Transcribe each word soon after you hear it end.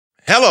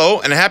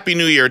Hello and Happy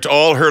New Year to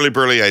all Herle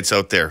Burlyites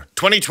out there.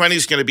 2020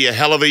 is going to be a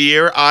hell of a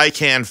year. I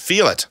can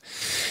feel it.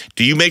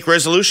 Do you make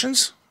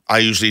resolutions? I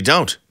usually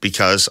don't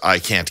because I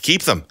can't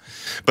keep them.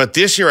 But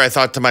this year I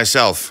thought to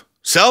myself,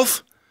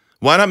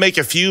 why not make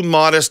a few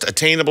modest,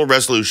 attainable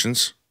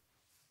resolutions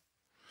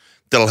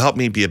that'll help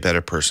me be a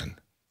better person?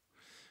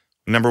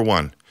 Number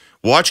one,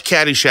 watch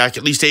Caddyshack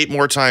at least 8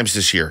 more times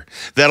this year.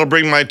 That'll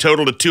bring my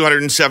total to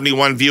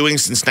 271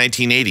 viewings since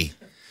 1980.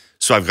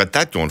 So I've got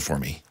that going for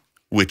me,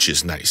 which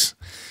is nice.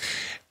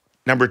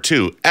 Number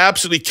 2,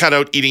 absolutely cut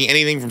out eating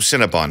anything from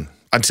Cinnabon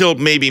until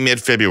maybe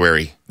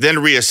mid-February. Then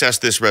reassess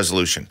this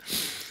resolution.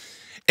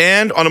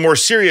 And on a more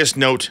serious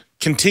note,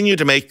 continue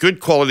to make good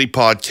quality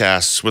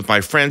podcasts with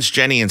my friends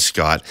Jenni and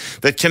Scott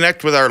that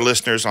connect with our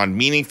listeners on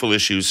meaningful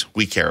issues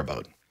we care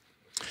about.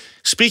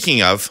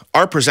 Speaking of,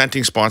 our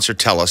presenting sponsor,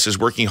 TELUS, is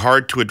working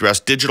hard to address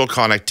digital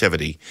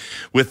connectivity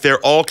with their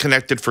All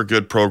Connected for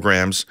Good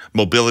programs,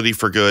 Mobility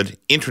for Good,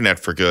 Internet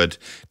for Good,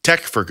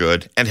 Tech for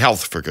Good, and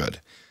Health for Good.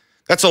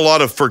 That's a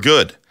lot of for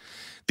good.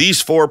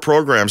 These 4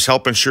 programs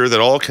help ensure that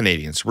all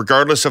Canadians,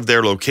 regardless of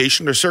their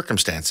location or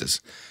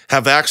circumstances,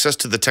 have access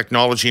to the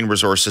technology and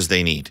resources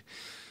they need.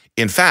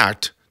 In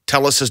fact,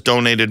 TELUS has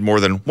donated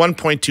more than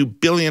 $1.2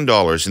 billion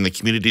in the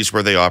communities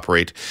where they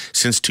operate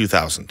since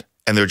 2000,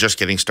 and they're just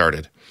getting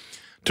started.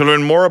 To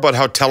learn more about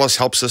how TELUS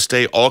helps us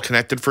stay all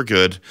connected for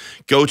good,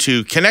 go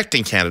to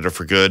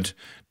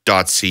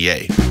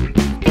connectingcanadaforgood.ca.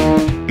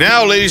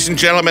 Now, ladies and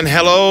gentlemen,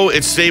 hello,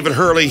 it's David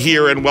Herle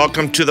here, and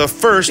welcome to the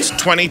first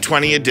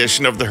 2020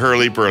 edition of the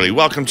Herle Burly.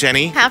 Welcome,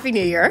 Jenni. Happy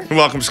New Year.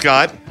 Welcome,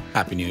 Scott.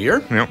 Happy New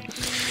Year. Yep.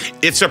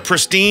 It's a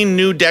pristine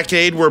new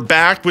decade. We're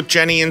back with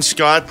Jenni and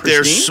Scott. Pristine?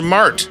 They're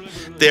smart.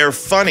 They're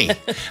funny.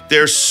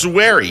 They're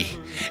sweary.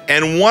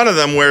 And one of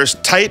them wears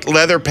tight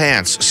leather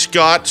pants.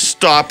 Scott,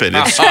 stop it.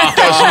 It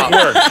doesn't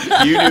work.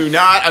 You do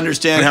not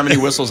understand how many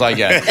whistles I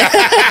get.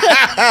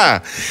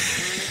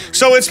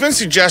 So it's been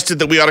suggested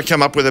that we ought to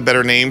come up with a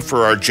better name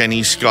for our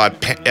Jenni Scott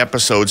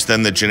episodes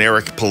than the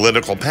generic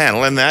political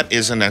panel, and that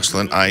is an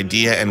excellent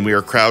idea, and we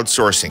are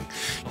crowdsourcing.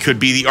 Could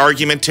be the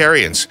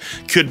Argumentarians,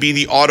 could be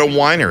the Auto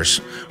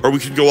Whiners, or we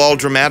could go all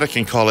dramatic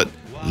and call it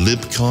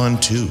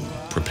LibCon 2,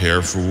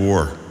 Prepare for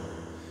War.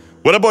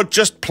 What about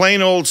just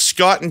plain old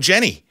Scott and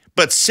Jenni,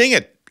 but sing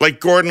it like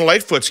Gordon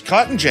Lightfoot's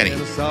Cotton Jenny?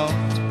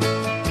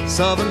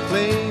 Southern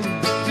flame.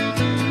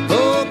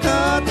 Oh,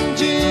 Cotton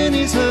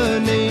Jenny's her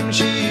name.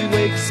 She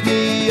wakes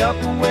me up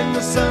when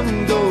the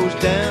sun goes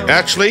down.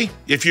 Actually,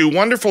 if you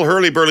wonderful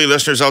Herle Burly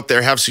listeners out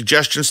there have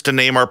suggestions to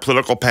name our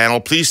political panel,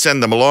 please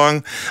send them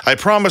along. I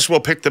promise we'll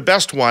pick the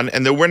best one,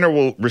 and the winner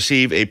will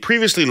receive a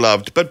previously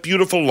loved but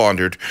beautiful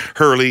laundered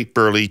Herle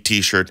Burly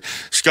t-shirt.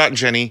 Scott and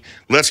Jenni,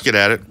 let's get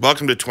at it.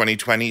 Welcome to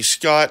 2020.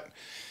 Scott.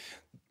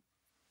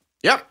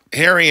 Yep.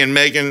 Harry and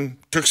Meghan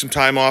took some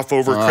time off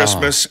over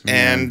Christmas,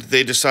 and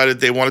they decided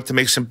they wanted to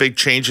make some big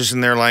changes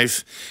in their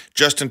life.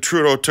 Justin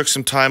Trudeau took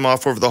some time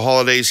off over the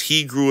holidays.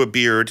 He grew a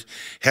beard.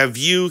 Have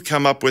you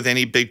come up with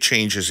any big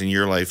changes in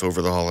your life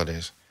over the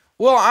holidays?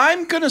 Well,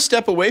 I'm going to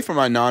step away from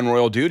my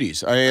non-royal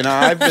duties.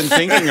 I've been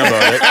thinking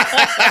about it.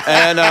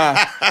 And,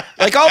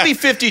 I'll be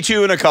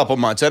 52 in a couple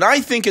months, and I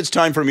think it's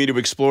time for me to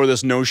explore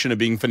this notion of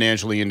being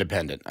financially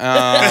independent. What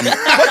the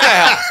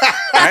hell?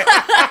 Right?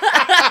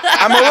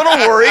 I'm a little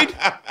worried,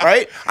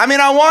 right? I'm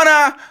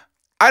not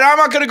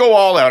going to go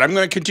all out. I'm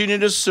going to continue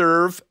to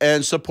serve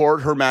and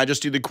support Her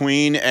Majesty the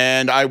Queen,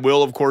 and I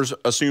will, of course,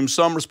 assume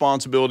some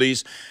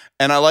responsibilities.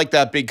 And I like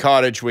that big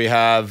cottage we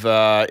have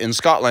in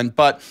Scotland,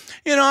 but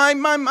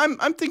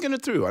I'm thinking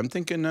it through. I'm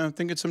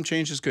thinking some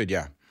change is good.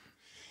 Yeah.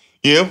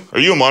 You? Are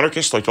you a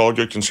monarchist like all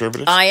good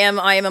conservatives? I am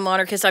a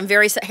monarchist.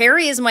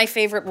 Harry is my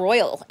favorite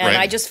royal, and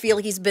I just feel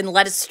he's been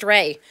led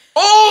astray.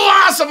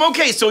 Oh, awesome.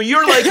 Okay, so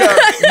you're like a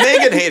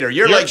Meghan hater.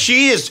 You're like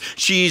she's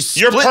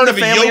you're part of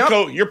the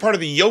Yoko. You're part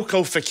of the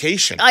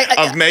Yoko-fication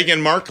of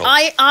Meghan Markle.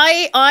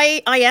 I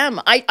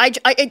am.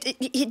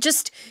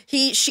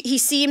 He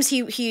seems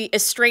he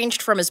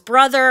estranged from his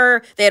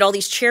brother. They had all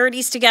these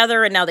charities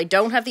together, and now they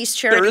don't have these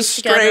charities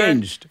together. They're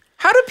estranged.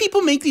 How do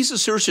people make these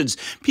assertions?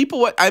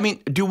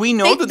 Do we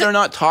know that they're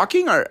not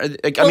talking? Or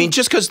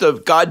just because the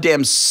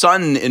goddamn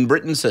Sun in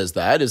Britain says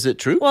that, is it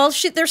true? Well,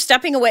 they're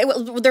stepping away.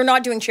 They're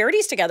not doing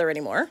charities together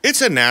anymore.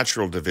 It's a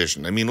natural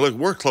division. Look,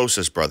 we're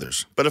closest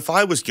brothers. But if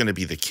I was going to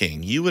be the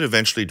king, you would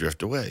eventually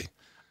drift away.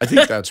 I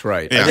think that's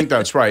right. Yeah. I think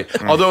that's right.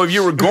 Although if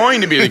you were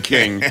going to be the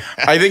king,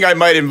 I think I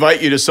might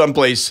invite you to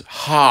someplace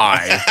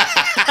high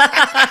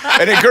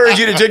and encourage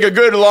you to take a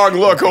good long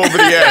look over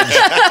the edge.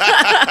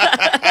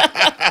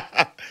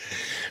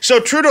 So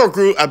Trudeau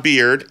grew a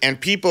beard, and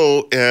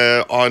people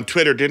on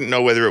Twitter didn't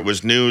know whether it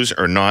was news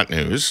or not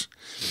news.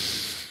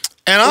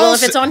 And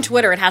if it's on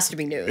Twitter, it has to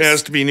be news. It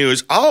has to be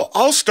news.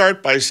 I'll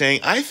start by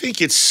saying I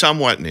think it's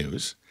somewhat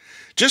news,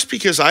 just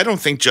because I don't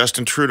think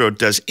Justin Trudeau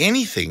does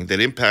anything that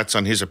impacts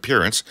on his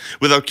appearance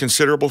without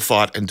considerable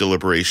thought and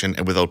deliberation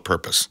and without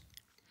purpose.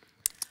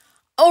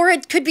 Or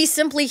it could be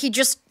simply he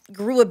just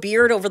grew a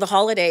beard over the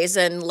holidays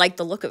and liked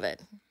the look of it.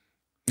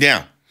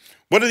 Yeah.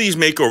 What do these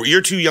make over? You're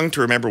too young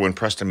to remember when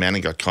Preston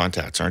Manning got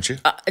contacts, aren't you?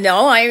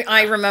 No,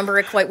 I remember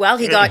it quite well.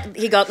 He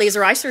got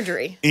laser eye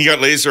surgery. He got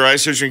laser eye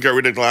surgery and got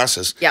rid of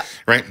glasses. Yeah.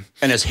 Right.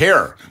 And his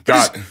hair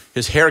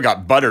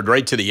got buttered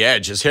right to the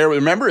edge. His hair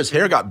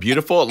got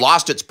beautiful. It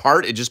lost its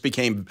part. It just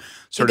became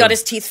He got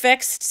his teeth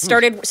fixed.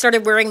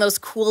 Started wearing those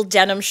cool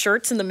denim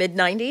shirts in the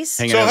mid-90s.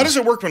 So how does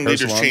it work when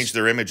leaders change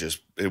their images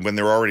when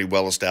they're already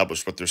well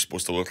established what they're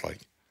supposed to look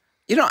like?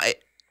 You know,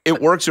 it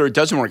works or it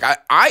doesn't work.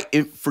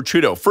 For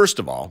Trudeau, first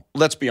of all,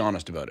 let's be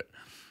honest about it.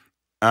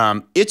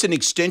 It's an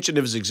extension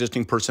of his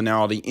existing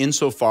personality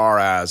insofar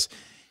as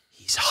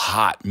he's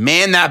hot.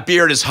 Man, that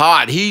beard is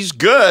hot. He's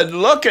good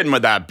looking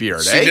with that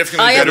beard.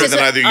 Significantly better than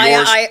either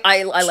yours.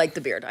 I like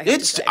the beard.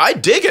 I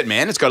dig it,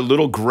 man. It's got a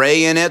little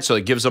gray in it, so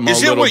it gives him a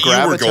little gravitas. Is it what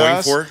you were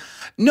going for?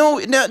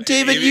 No,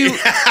 David, you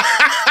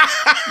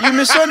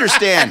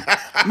misunderstand.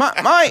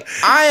 I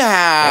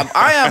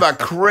have a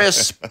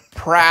Chris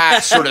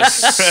Pratt sort of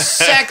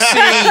sexy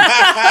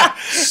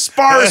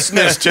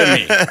sparseness to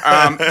me.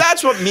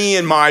 That's what me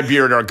and my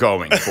beard are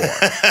going for.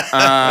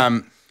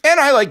 And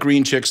I like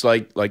green chicks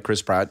like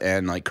Chris Pratt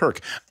and like Kirk.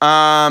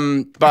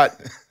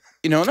 But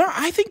no,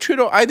 I think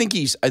Trudeau. I think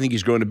he's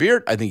growing a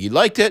beard. I think he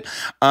liked it.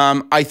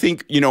 I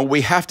think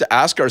we have to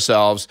ask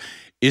ourselves.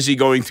 Is he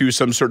going through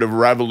some sort of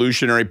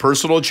revolutionary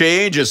personal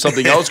change? Is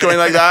something else going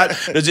like that?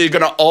 Is he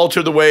going to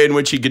alter the way in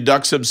which he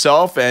conducts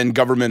himself and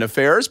government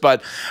affairs?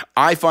 But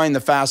I find the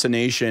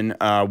fascination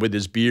with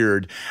his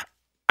beard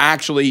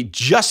actually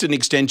just an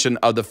extension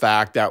of the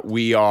fact that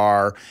we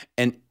are,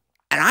 and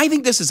I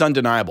think this is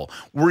undeniable,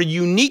 we're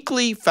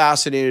uniquely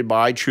fascinated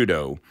by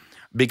Trudeau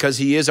because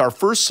he is our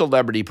first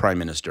celebrity prime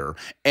minister,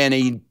 and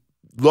a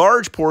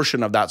large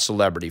portion of that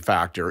celebrity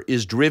factor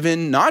is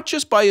driven not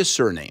just by his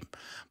surname,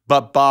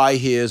 but by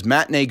his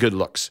matinee good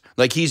looks.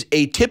 Like, he's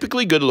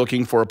atypically good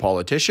looking for a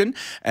politician,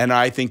 and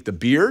I think the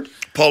beard...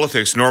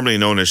 Politics, normally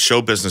known as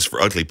show business for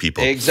ugly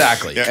people.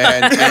 Exactly.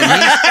 And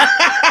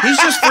he's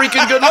just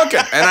freaking good looking,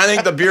 and I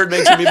think the beard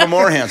makes him even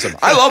more handsome.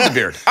 I love the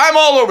beard. I'm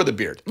all over the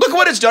beard. Look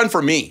what it's done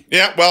for me.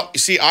 Yeah, well, you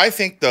see, I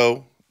think,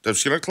 though, I'm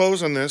just going to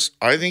close on this.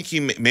 I think he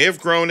may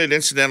have grown it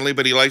incidentally,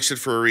 but he likes it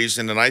for a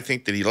reason, and I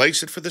think that he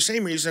likes it for the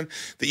same reason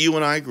that you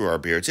and I grew our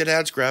beards. It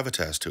adds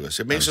gravitas to us.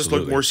 It makes us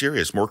look more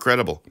serious, more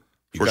credible.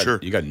 For sure.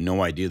 You got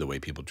no idea the way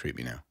people treat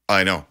me now.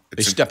 I know.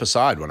 They step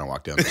aside when I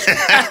walk down the street.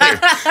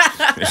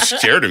 They're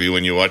scared of you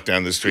when you walk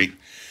down the street.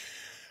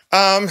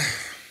 Jenni,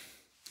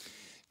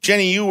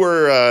 you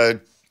were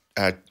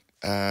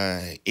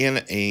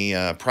in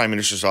a prime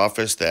minister's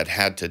office that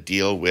had to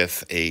deal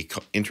with a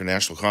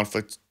international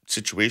conflict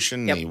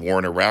situation. Yep. The war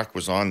in Iraq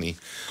was on the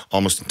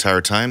almost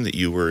entire time that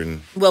you were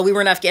in. Well, we were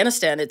in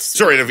Afghanistan.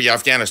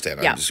 Afghanistan.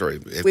 Yeah. I'm sorry,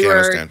 Afghanistan. We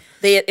were.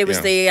 It was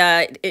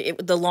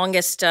the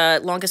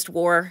longest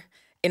war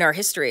in our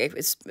history. It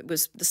was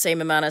the same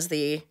amount as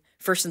the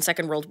First and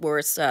Second World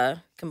Wars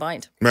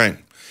combined. Right.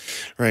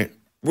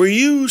 Were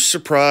you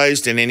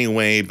surprised in any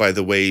way by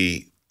the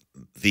way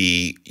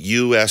the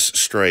U.S.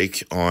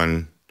 strike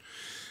in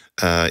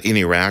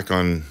Iraq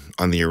on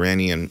the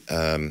Iranian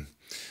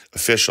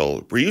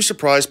official? Were you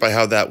surprised by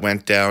how that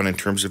went down in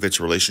terms of its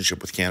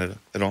relationship with Canada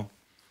at all?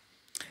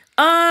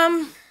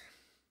 No,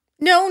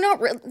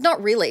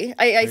 not really.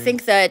 I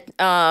think that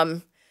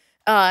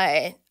I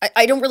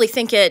don't really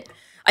think it.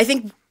 I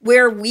think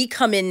where we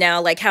come in now,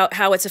 like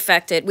how it's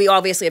affected. We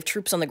obviously have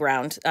troops on the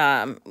ground,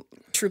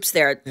 troops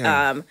there.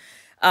 Yeah.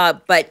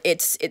 But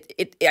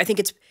I think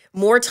it's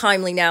more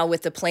timely now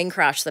with the plane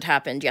crash that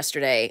happened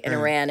yesterday in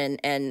Iran,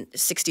 and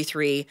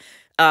 63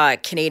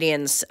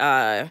 Canadians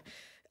died.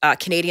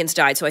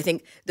 So I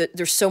think that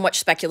there's so much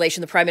speculation.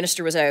 The Prime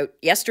Minister was out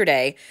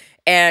yesterday,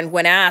 and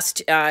when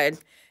asked,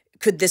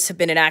 could this have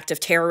been an act of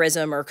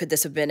terrorism or could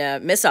this have been a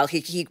missile,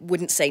 he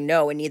wouldn't say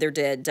no, and neither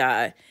did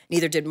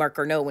Marc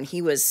Garneau when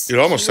he was. It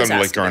almost sounded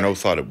like Garneau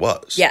thought it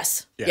was.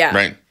 Yes. Yeah.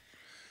 Right.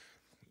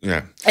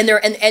 Yeah. And no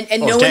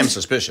it's damn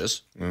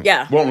suspicious.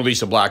 Yeah. Won't release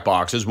the black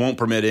boxes, won't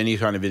permit any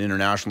kind of an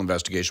international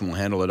investigation, will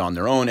handle it on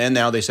their own. And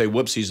now they say,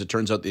 whoopsies, it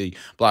turns out the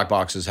black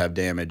boxes have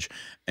damage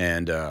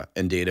and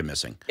data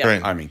missing. Yeah.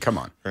 Right. I mean, come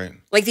on. Right.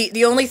 Like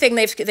the only thing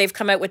they've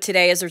come out with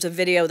today is there's a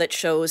video that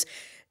shows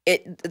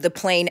the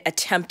plane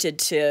attempted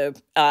to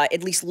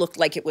at least look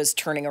like it was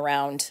turning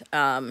around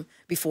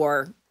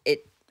before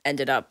it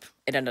ended up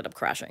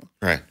crashing.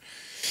 Right.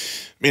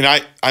 I mean,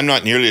 I'm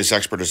not nearly as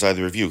expert as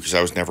either of you because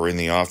I was never in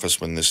the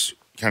office when this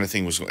kind of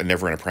thing was,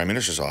 never in a prime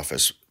minister's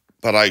office.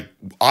 But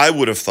I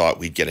would have thought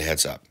we'd get a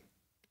heads up,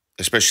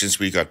 especially since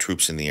we got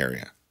troops in the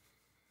area.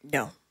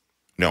 No.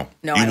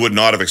 You would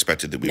not have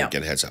expected that we would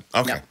get a heads up.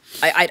 Okay. No.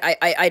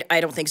 I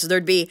don't think so.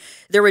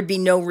 There would be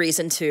no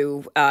reason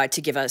to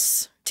give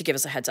us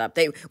a heads up.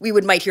 We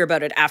might hear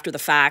about it after the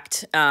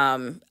fact,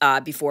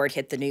 before it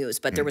hit the news.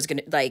 But there was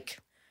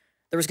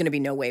gonna be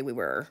no way we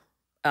were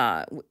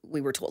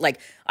told. Like,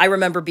 I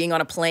remember being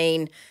on a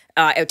plane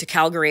out to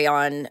Calgary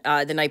on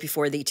the night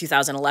before the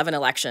 2011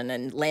 election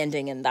and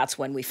landing, and that's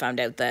when we found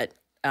out that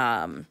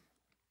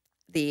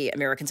the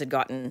Americans had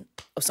gotten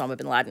Osama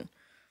bin Laden.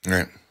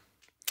 Right.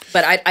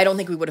 But I don't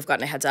think we would have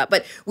gotten a heads up.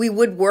 But we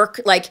would work,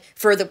 like,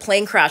 for the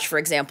plane crash, for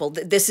example.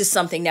 This is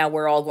something now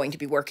we're all going to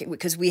be working,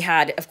 because we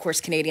had, of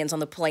course, Canadians on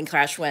the plane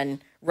crash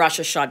when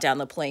Russia shot down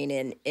the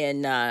plane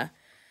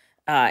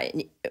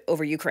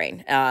over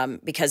Ukraine,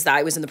 because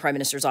I was in the Prime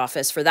Minister's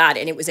office for that,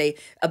 and it was a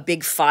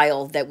big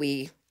file that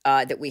we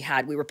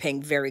had. We were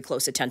paying very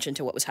close attention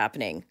to what was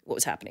happening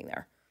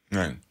there.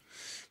 Right.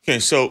 Okay.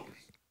 So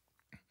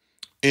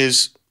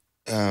is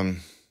the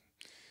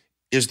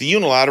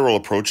unilateral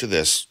approach of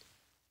this?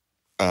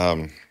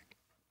 I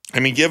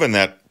mean, given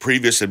that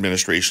previous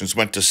administrations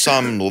went to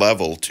some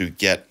level to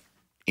get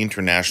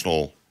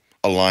international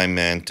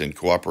alignment and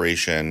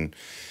cooperation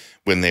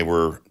when they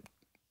were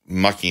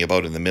mucking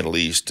about in the Middle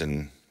East,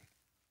 and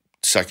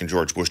second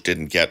George Bush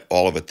didn't get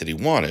all of it that he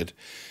wanted,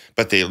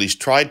 but they at least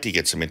tried to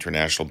get some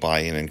international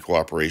buy-in and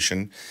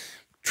cooperation.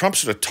 Trump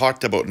sort of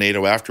talked about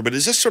NATO after, but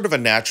is this sort of a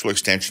natural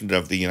extension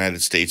of the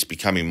United States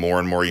becoming more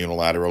and more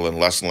unilateral and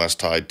less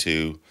tied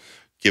to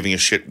giving a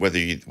shit what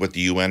the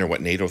UN or what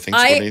NATO thinks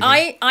about anything?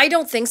 I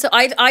don't think so.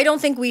 I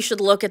don't think we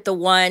should look at the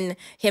one,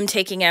 him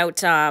taking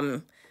out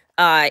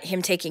I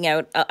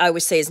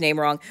always say his name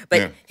wrong,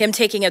 but him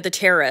taking out the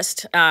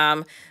terrorist.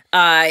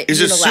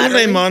 Is it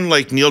Suleiman,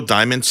 like Neil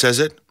Diamond says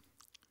it?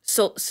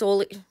 Suleiman.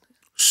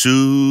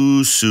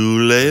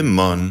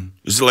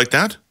 Is it like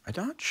that? I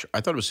thought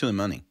it was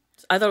Soleimani.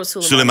 I thought it was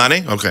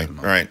Soleimani. Soleimani? Okay,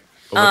 all right.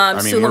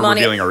 I mean, we're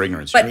revealing our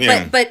ignorance. But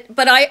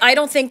I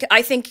don't think,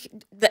 I think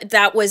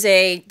that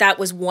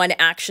was one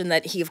action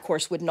that he, of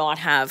course, would not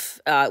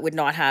have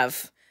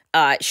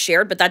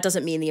shared. But that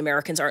doesn't mean the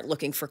Americans aren't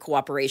looking for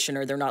cooperation,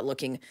 or they're not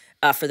looking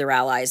for their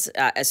allies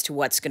as to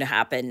what's going to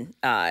happen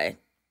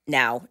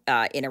now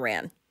in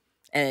Iran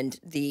and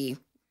the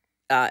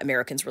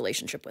Americans'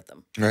 relationship with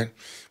them. Right.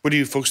 What do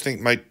you folks think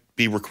might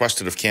be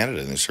requested of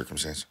Canada in this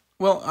circumstance?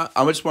 Well,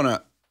 I just want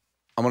to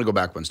go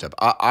back one step.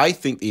 I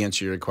think the answer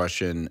to your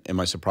question, am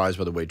I surprised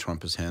by the way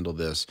Trump has handled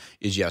this,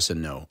 is yes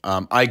and no.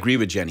 I agree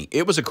with Jenni.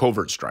 It was a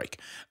covert strike,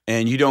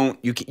 and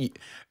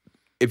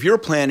if you're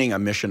planning a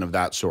mission of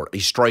that sort, a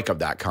strike of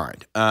that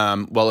kind,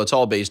 well, it's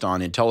all based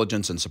on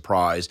intelligence and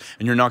surprise,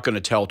 and you're not going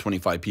to tell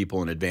 25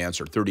 people in advance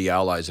or 30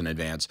 allies in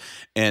advance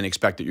and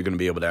expect that you're going to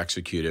be able to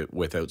execute it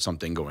without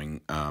something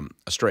going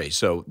astray.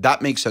 So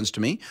that makes sense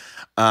to me.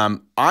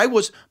 I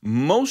was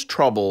most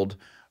troubled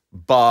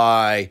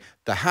by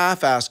the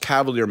half-assed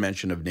cavalier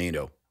mention of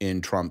NATO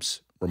in Trump's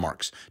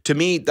remarks. To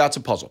me, that's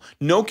a puzzle.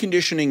 No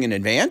conditioning in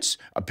advance,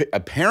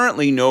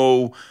 apparently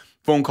no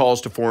phone calls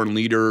to foreign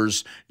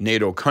leaders,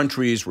 NATO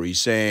countries, where he's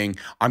saying,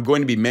 I'm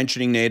going to be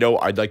mentioning NATO.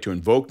 I'd like to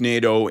invoke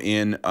NATO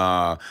in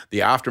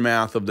the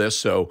aftermath of this.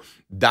 So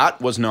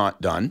that was not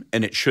done,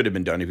 and it should have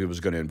been done if he was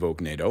going to invoke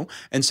NATO.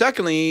 And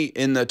secondly,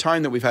 in the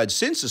time that we've had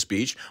since the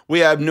speech, we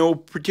have no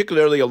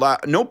particular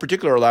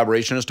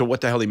elaboration as to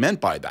what the hell he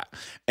meant by that.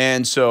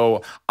 And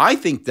so I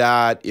think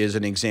that is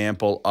an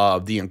example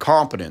of the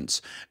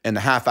incompetence and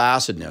the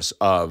half-assedness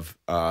of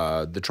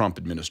the Trump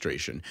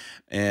administration,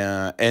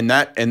 and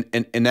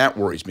that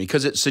worries me,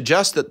 because it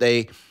suggests that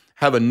they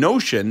have a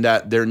notion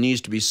that there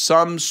needs to be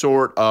some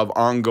sort of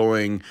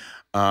ongoing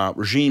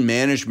regime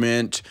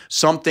management,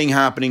 something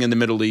happening in the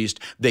Middle East.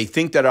 They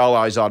think that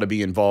allies ought to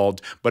be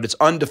involved, but it's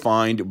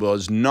undefined. It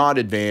was not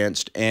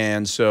advanced,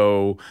 and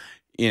so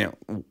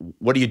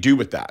what do you do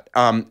with that?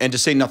 And to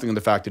say nothing of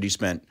the fact that he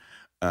spent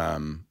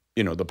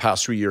the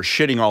past 3 years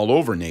shitting all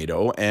over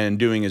NATO and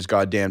doing his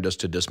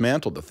goddamnedest to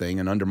dismantle the thing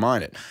and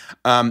undermine it.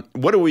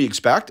 What do we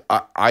expect?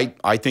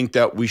 I think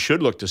that we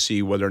should look to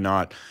see whether or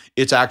not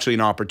it's actually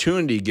an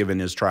opportunity, given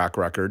his track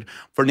record,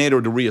 for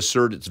NATO to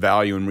reassert its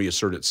value and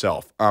reassert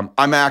itself.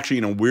 I'm actually,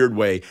 in a weird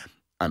way,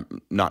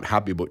 I'm not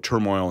happy about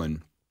turmoil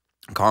and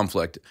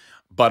conflict,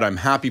 but I'm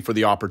happy for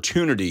the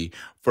opportunity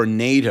for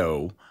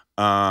NATO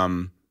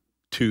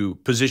to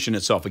position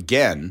itself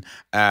again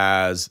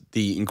as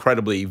the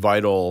incredibly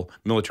vital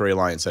military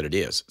alliance that it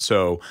is.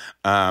 So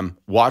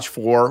watch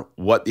for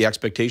what the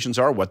expectations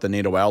are, what the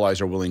NATO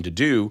allies are willing to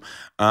do.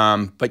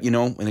 But,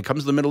 when it comes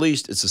to the Middle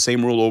East, it's the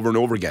same rule over and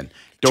over again.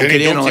 Don't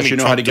get in unless you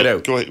know how to get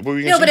out. Go ahead. What were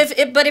you no, gonna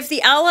say? but if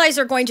the allies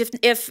are going to,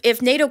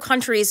 if NATO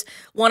countries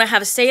want to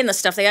have a say in this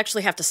stuff, they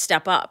actually have to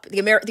step up. The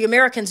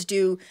Americans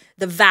do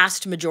the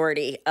vast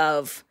majority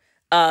of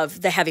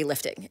the heavy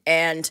lifting,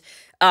 and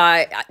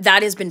that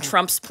has been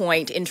Trump's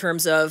point in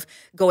terms of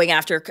going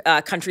after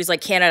countries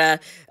like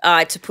Canada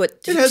to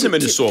put. It hasn't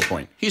been his sole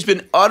point. He's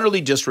been utterly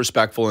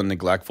disrespectful and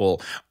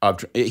neglectful.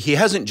 He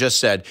hasn't just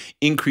said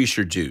increase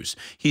your dues.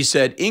 He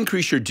said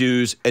increase your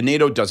dues, and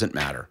NATO doesn't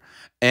matter.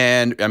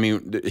 And I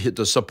mean,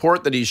 the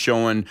support that he's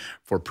showing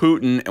for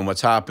Putin and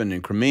what's happened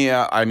in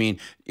Crimea, I mean,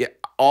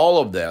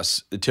 all of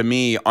this, to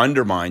me,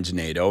 undermines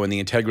NATO and the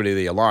integrity of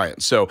the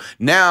alliance. So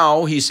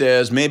now he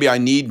says, maybe I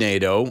need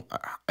NATO.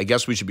 I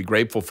guess we should be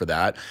grateful for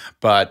that.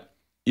 But,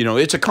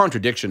 it's a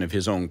contradiction of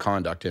his own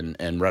conduct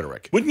and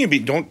rhetoric. Wouldn't you be,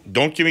 don't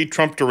give me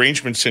Trump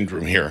derangement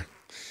syndrome here.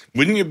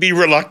 Wouldn't you be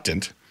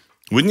reluctant?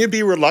 Wouldn't you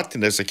be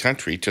reluctant as a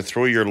country to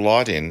throw your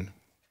lot in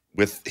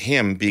with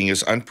him being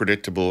as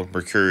unpredictable,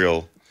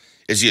 mercurial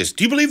is yes.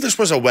 Do you believe this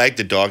was a wag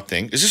the dog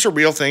thing? Is this a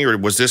real thing, or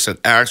was this an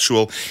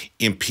actual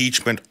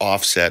impeachment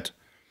offset?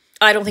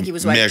 I don't think he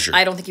was wagging. Measure.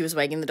 I don't think he was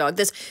wagging the dog.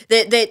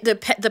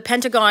 The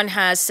Pentagon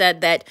has said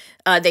that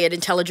they had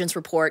intelligence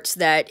reports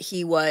that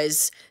he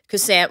was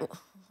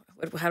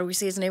how do we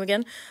say his name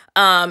again?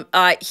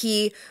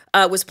 He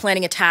was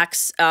planning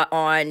attacks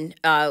on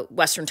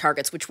Western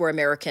targets, which were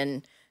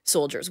American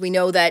soldiers. We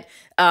know that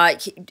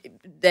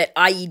that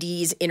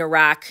IEDs in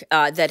Iraq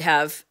that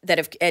have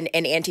and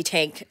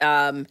anti-tank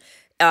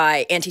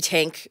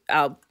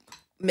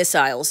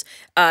missiles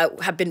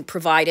have been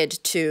provided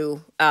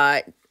to.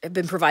 Have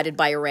been provided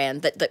by Iran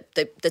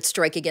that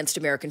strike against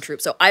American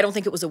troops. So I don't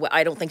think it was a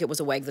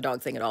wag the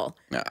dog thing at all.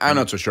 I'm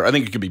not so sure. I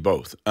think it could be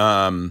both.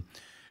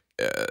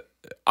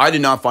 I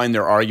did not find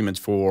their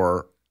arguments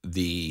for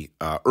the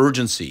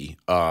urgency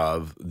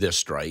of this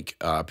strike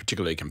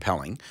particularly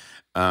compelling,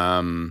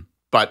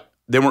 but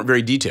they weren't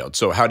very detailed.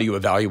 So how do you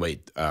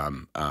evaluate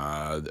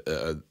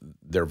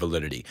their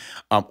validity?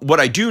 What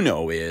I do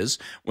know is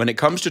when it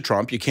comes to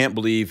Trump, you can't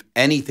believe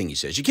anything he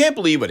says. You can't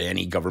believe what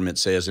any government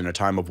says in a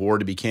time of war,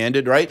 to be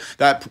candid, right?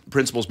 That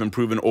principle's been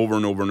proven over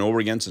and over and over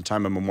again since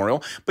time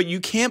immemorial. But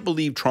you can't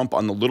believe Trump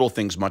on the little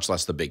things, much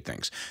less the big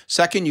things.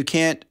 Second, you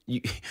can't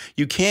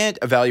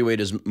evaluate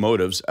his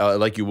motives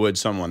like you would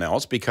someone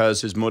else,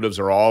 because his motives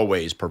are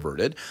always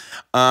perverted.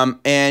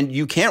 And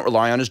you can't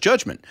rely on his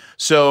judgment.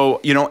 So,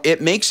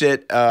 it makes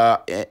it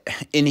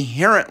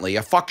inherently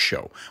a fuck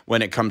show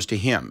when it comes to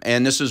him.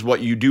 And this is what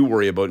you do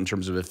worry about in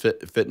terms of a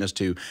fitness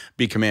to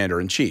be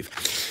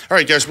commander-in-chief. All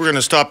right, guys, we're going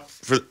to stop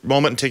for a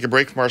moment and take a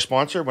break from our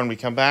sponsor. When we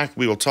come back,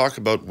 we will talk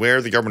about where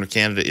the government of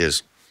Canada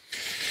is.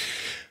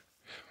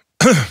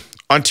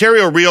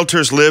 Ontario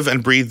realtors live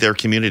and breathe their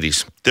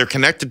communities. They're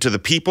connected to the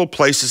people,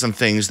 places, and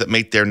things that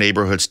make their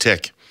neighborhoods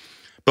tick.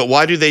 But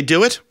why do they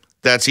do it?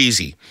 That's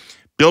easy.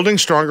 Building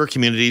stronger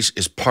communities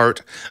is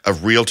part of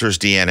realtors'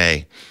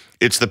 DNA.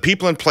 It's the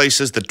people and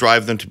places that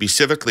drive them to be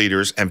civic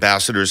leaders,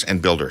 ambassadors, and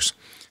builders.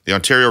 The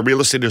Ontario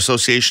Real Estate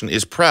Association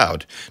is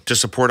proud to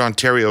support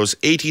Ontario's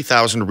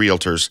 80,000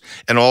 realtors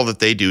and all that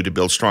they do to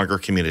build stronger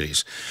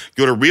communities.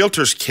 Go to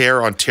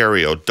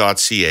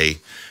realtorscareontario.ca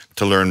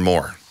to learn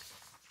more.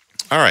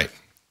 All right,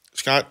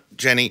 Scott,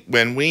 Jenni,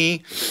 when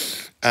we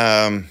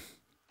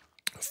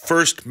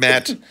first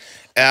met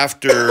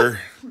after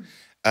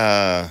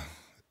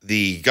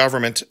the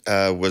government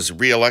was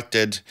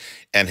reelected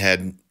and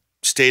had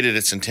stated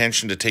its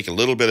intention to take a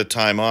little bit of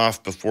time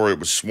off before it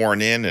was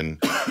sworn in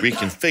and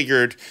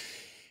reconfigured,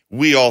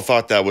 we all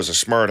thought that was a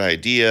smart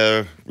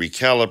idea,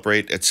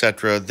 recalibrate,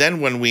 etc.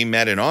 Then when we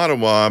met in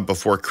Ottawa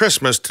before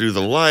Christmas to do the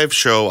live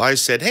show, I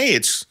said, hey,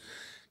 it's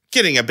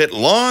getting a bit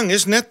long,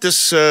 isn't it,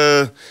 this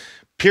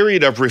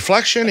period of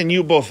reflection? And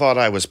you both thought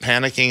I was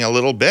panicking a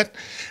little bit.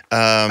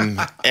 And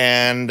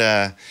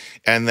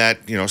that,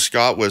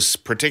 Scott was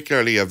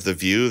particularly of the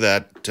view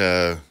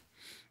that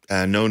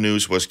no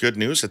news was good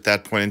news at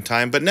that point in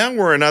time. But now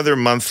we're another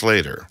month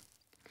later.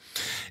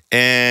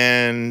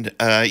 And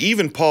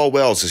even Paul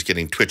Wells is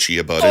getting twitchy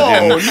about it.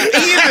 Oh,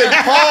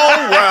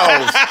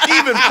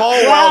 even Paul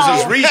Wells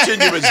has reached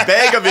into his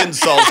bag of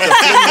insults to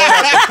fling one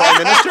at the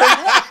Prime Minister.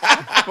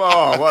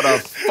 Oh, what a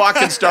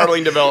fucking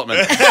startling development.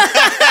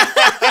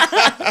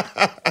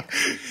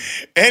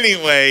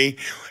 Anyway,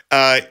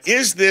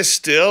 is this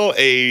still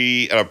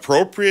an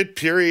appropriate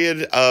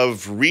period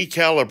of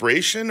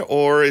recalibration,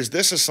 or is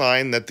this a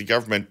sign that the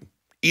government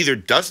either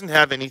doesn't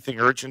have anything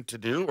urgent to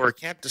do or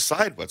can't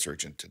decide what's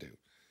urgent to do?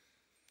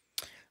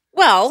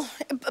 Well,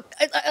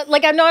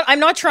 like I'm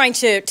not trying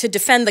to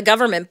defend the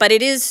government, but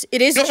it is.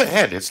 Go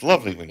ahead. It's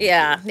lovely when you do.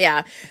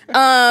 Yeah.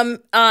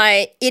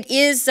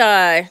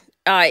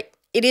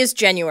 It is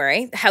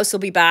January. The House will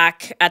be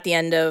back at the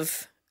end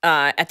of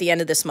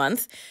this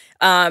month.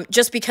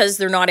 Just because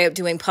they're not out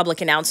doing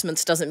public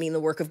announcements doesn't mean the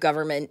work of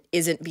government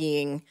isn't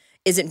being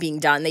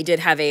done. They did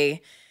have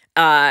a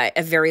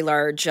very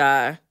large.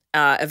 They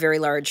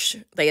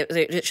had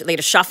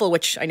a shuffle,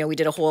 which I know we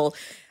did a whole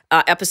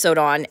episode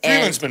on.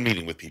 Freeland's been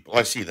meeting with people.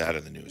 I see that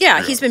in the news.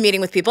 Yeah, he's been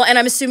meeting with people, and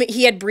I'm assuming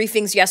he had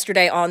briefings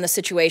yesterday on the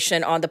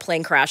situation on the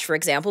plane crash, for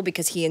example,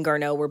 because he and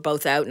Garneau were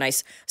both out, and I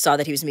saw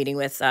that he was meeting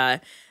with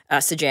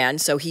Sajan,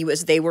 so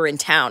they were in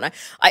town.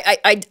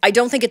 I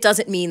don't think it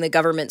doesn't mean the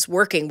government's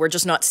working. We're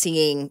just not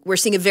seeing. We're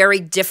seeing a very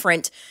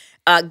different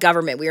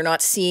government. We are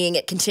not seeing.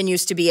 It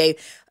continues to be a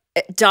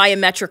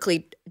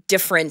diametrically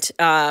different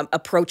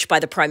approach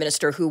by the Prime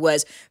Minister, who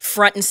was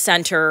front and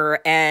center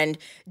and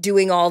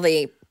doing all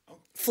the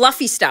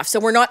fluffy stuff. So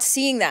we're not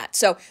seeing that.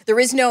 So there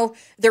is no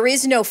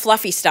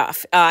fluffy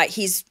stuff.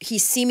 He's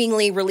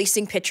seemingly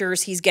releasing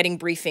pictures. He's getting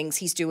briefings.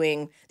 He's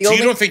doing the. So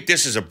you don't think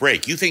this is a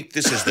break? You think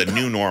this is the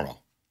new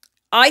normal?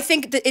 I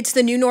think that it's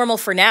the new normal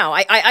for now.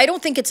 I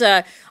don't think it's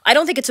a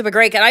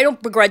break, and I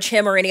don't begrudge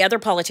him or any other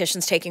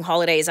politicians taking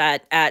holidays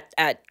at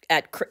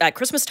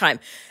Christmas time.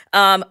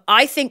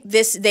 I think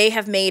they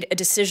have made a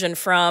decision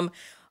from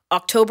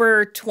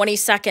October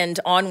 22nd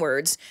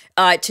onwards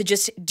to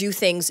just do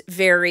things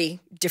very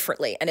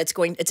differently, and it's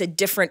a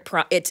different.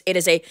 It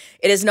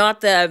is not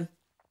the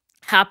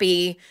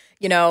happy,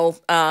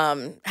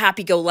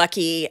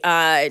 happy-go-lucky,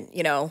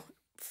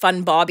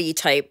 fun Bobby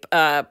type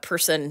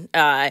person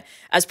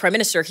as prime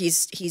minister.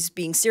 He's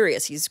being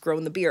serious. He's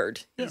grown the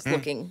beard. He's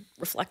looking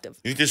reflective.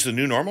 You think this is the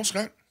new normal,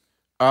 Scott?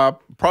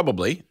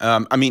 Probably.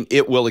 I mean,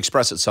 it will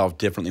express itself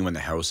differently when the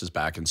House is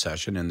back in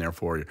session, and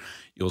therefore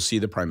you'll see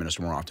the Prime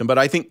Minister more often. But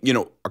I think,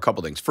 a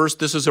couple things. First,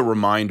 this is a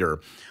reminder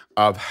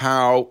of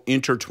how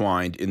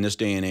intertwined in this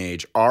day and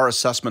age our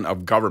assessment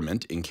of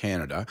government in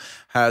Canada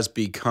has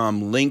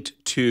become linked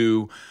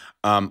to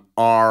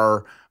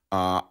our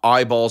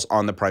eyeballs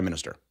on the Prime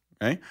Minister.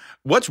 Okay?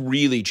 What's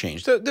really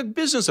changed? The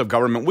business of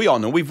government, we all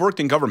know, we've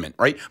worked in government,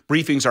 right?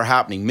 Briefings are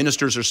happening.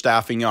 Ministers are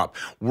staffing up.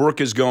 Work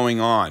is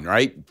going on,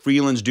 right?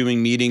 Freeland's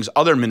doing meetings.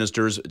 Other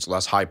ministers, it's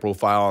less high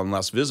profile and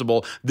less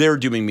visible. They're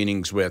doing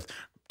meetings with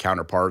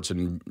counterparts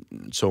and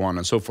so on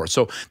and so forth.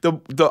 So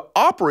the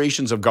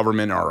operations of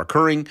government are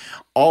occurring.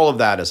 All of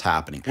that is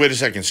happening. Wait a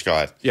second,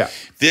 Scott. Yeah.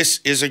 This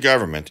is a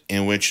government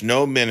in which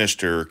no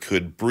minister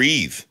could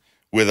breathe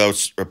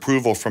without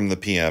approval from the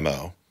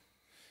PMO.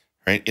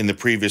 Right, in the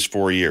previous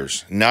 4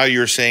 years. Now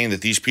you're saying that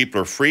these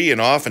people are free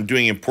and off and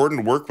doing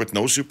important work with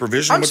no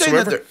supervision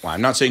whatsoever?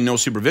 I'm not saying no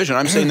supervision.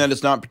 I'm saying that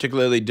it's not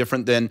particularly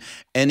different than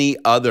any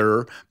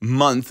other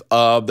month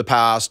of the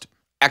past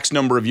X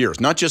number of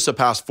years. Not just the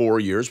past 4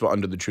 years, but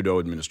under the Trudeau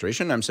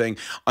administration. I'm saying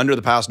under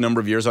the past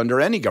number of years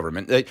under any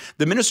government.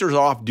 The minister's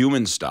off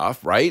doing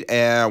stuff, right?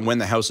 And when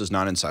the House is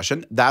not in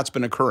session, that's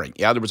been occurring.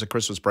 Yeah, there was a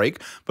Christmas break.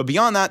 But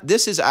beyond that,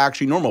 this is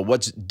actually normal.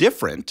 What's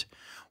different,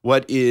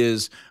 what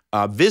is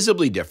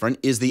visibly different,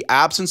 is the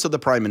absence of the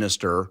Prime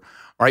Minister.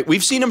 All right,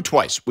 we've seen him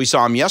twice. We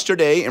saw him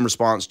yesterday in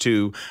response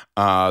to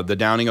the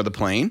downing of the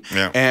plane,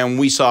 and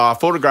we saw a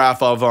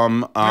photograph of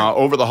him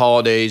over the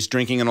holidays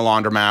drinking in a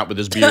laundromat with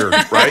his beard,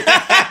 right?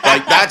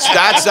 Like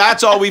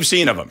that's all we've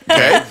seen of him,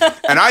 okay?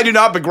 And I do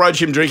not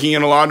begrudge him drinking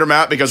in a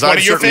laundromat because one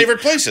of your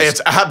favorite places. It's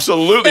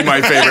absolutely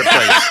my favorite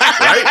place,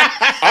 right?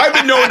 I've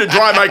been known to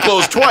dry my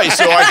clothes twice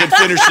so I could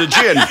finish the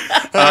gin.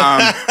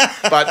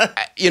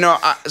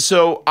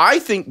 So I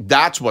think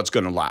that's what's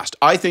going to last.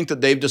 I think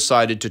that they've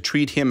decided to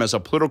treat him as a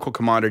political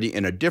commodity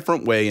in a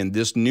different way in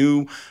this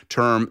new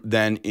term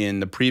than in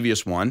the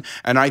previous one.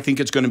 And I think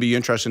it's going to be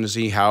interesting to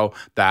see how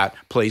that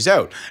plays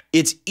out.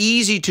 It's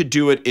easy to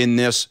do it in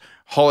this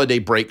holiday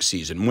break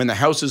season when the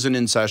House isn't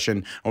in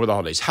session over the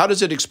holidays. How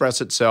does it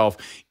express itself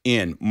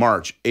in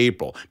March,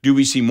 April? Do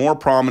we see more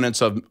prominence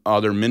of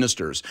other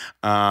ministers?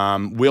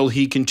 Will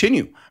he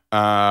continue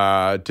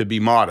to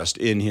be modest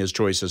in his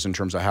choices in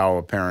terms of how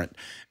apparent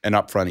and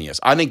upfront he is?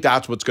 I think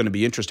that's what's going to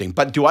be interesting.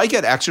 But do I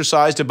get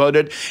exercised about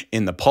it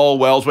in the Paul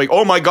Wells way?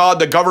 Oh my God,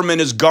 the government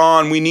is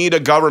gone. We need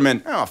a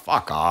government. Oh,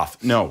 fuck off.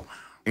 No.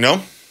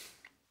 No?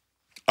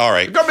 All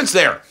right. The government's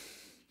there.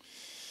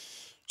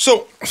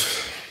 So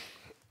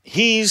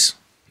he's,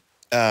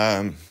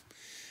 that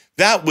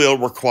will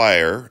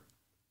require,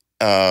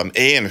 an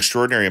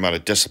extraordinary amount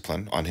of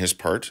discipline on his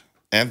part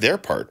and their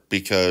part,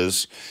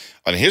 because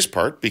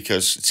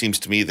it seems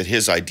to me that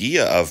his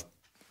idea of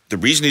the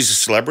reason he's a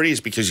celebrity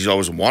is because he's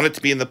always wanted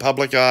to be in the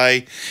public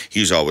eye.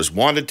 He's always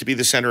wanted to be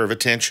the center of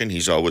attention.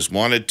 He's always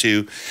wanted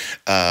to,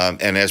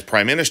 and as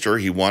prime minister,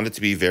 he wanted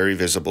to be very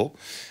visible.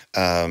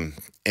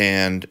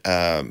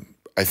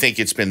 I think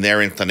it's been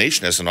their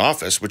inclination as an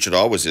office, which it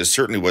always is.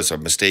 Certainly was a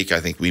mistake I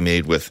think we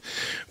made with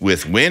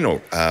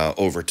Wynne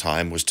over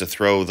time, was to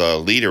throw the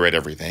leader at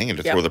everything and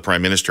to throw the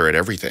prime minister at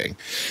everything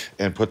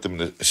and put them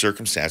in a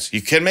circumstance.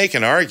 You can make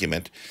an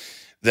argument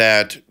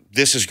that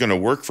this is going to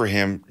work for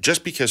him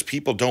just because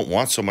people don't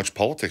want so much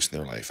politics in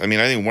their life. I mean,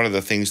 I think one of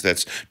the things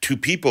that's, to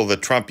people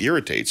that Trump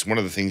irritates, one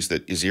of the things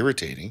that is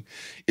irritating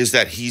is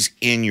that he's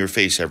in your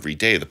face every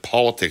day. The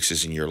politics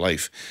is in your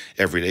life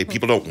every day.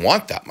 People don't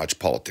want that much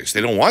politics.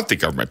 They don't want the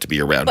government to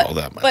be around all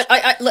that much. But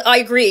I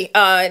agree.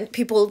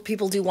 People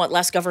do want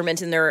less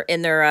government in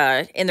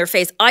their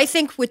face. I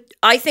think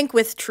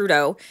with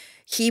Trudeau,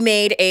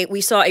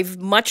 we saw a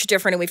much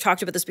different, and we've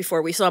talked about this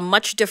before, we saw a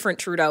much different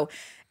Trudeau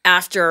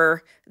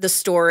after the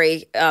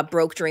story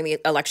broke during the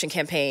election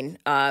campaign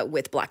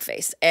with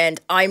blackface.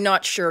 And I'm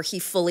not sure he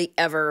fully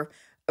ever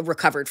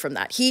recovered from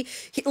that. He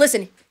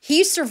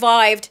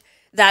survived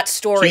that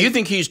story. So you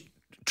think he's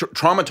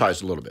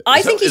traumatized a little bit?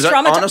 I think he's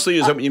traumatized. Honestly,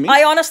 is that what you mean?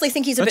 I honestly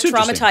think he's a bit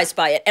traumatized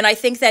by it. And I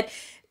think that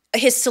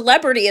his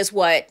celebrity is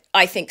what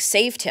I think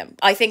saved him.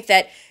 I think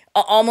that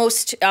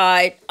almost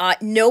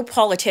no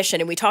politician,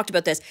 and we talked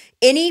about this,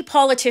 any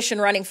politician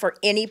running for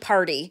any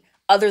party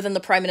other than the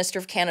Prime Minister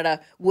of Canada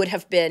would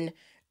have been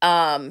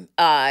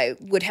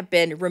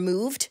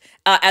removed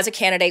as a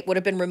candidate, would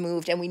have been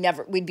removed, and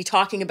we'd be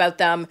talking about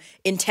them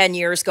in 10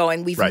 years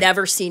going, we've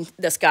never seen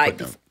this guy.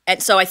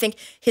 And so I think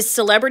his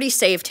celebrity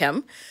saved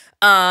him.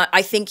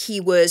 I think he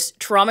was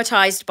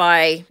traumatized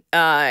by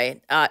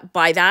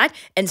that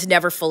and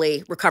never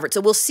fully recovered.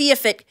 So we'll see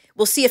if it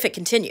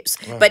continues.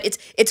 Wow. But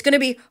it's going to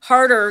be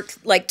harder.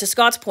 Like to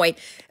Scott's point,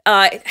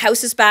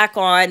 House is back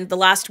on the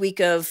last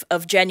week of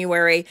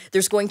January.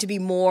 There's going to be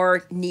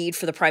more need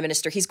for the Prime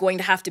Minister. He's going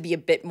to have to be a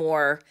bit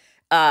more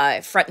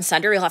front and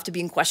center. He'll have to be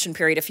in question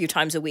period a few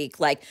times a week.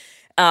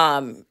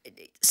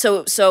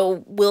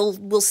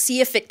 we'll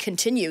see if it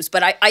continues.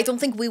 But I don't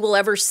think we will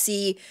ever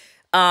see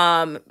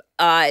the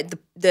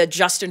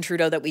Justin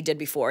Trudeau that we did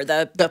before,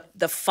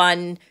 the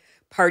fun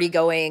party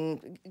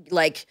going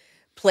like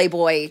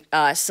Playboy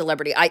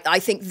celebrity. I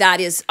think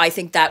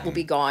that will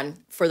be gone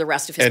for the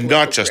rest of his and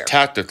political not just career.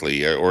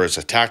 tactically or as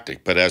a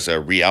tactic, but as a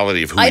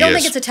reality of who he is. I don't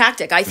think it's a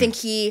tactic. I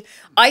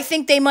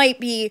think they might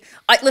be.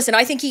 Listen,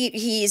 I think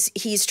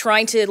he's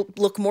trying to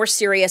look more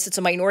serious. It's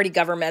a minority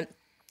government.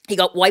 He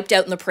got wiped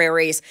out in the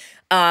prairies.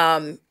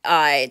 There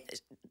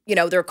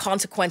are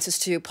consequences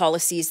to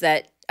policies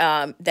that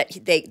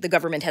the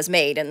government has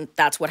made, and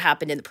that's what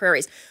happened in the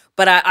prairies.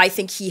 But I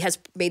think he has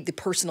made the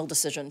personal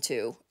decision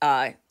to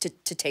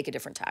take a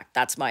different tack.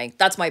 That's my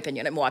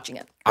opinion. I'm watching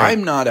it.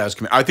 I'm not as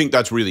I think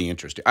that's really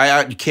interesting.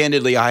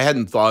 Candidly, I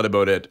hadn't thought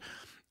about it.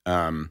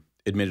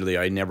 Admittedly,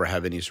 I never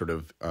have any sort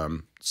of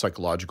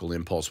psychological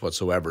impulse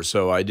whatsoever,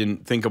 so I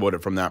didn't think about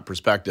it from that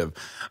perspective.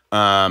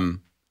 And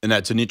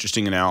that's an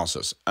interesting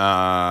analysis.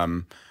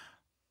 I'm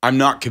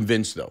not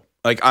convinced though.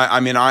 Like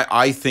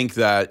I think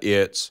that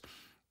it's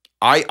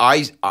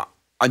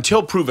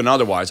until proven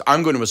otherwise,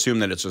 I'm going to assume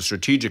that it's a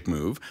strategic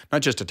move,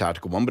 not just a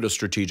tactical one, but a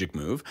strategic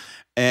move.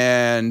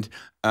 And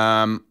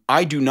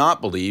I do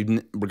not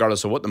believe,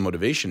 regardless of what the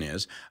motivation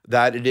is,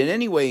 that it in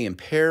any way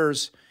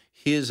impairs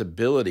his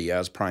ability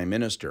as prime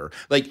minister.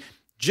 Like,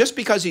 just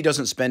because he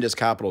doesn't spend his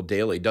capital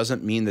daily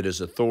doesn't mean that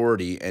his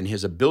authority and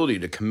his ability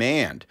to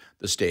command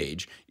the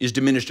stage is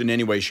diminished in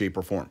any way, shape,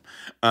 or form.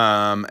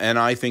 And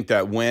I think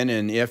that when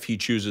and if he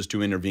chooses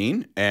to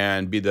intervene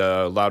and be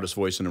the loudest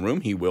voice in the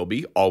room, he will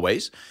be,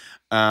 always.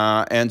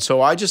 And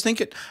so I just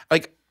think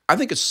I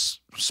think it's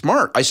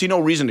smart. I see no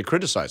reason to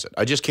criticize it.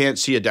 I just can't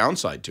see a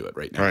downside to it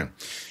right now. Right.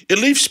 It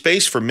leaves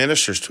space for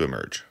ministers to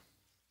emerge.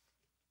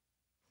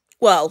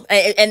 Well,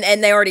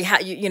 and they already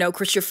have,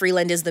 Chrystia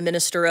Freeland is the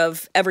minister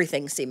of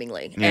everything,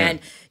 seemingly. Yeah. And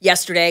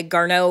yesterday,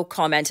 Garneau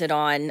commented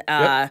on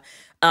the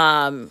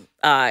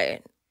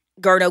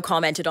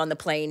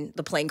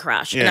plane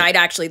crash. Yeah.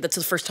 And that's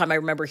the first time I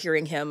remember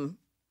hearing him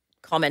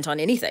comment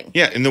on anything.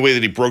 Yeah, in the way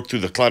that he broke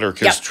through the clutter,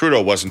 because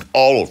Trudeau wasn't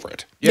all over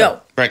it. Yeah.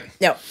 No. Right.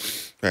 No.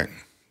 Right.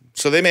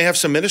 So they may have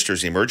some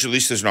ministers emerge. At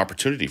least there's an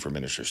opportunity for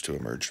ministers to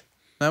emerge.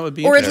 That would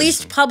be or at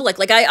least public.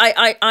 Like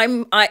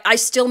I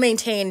still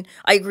maintain.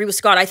 I agree with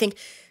Scott. I think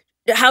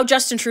how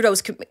Justin Trudeau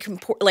is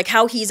like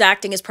how he's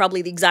acting is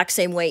probably the exact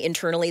same way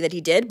internally that he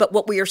did. But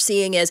what we are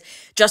seeing is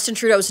Justin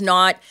Trudeau's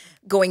not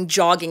going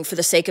jogging for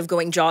the sake of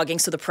going jogging,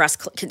 so the press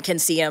can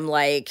see him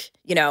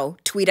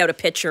tweet out a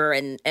picture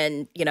and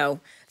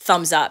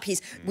thumbs up.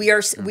 We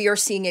are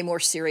seeing a more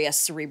serious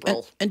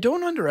cerebral. And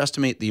don't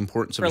underestimate the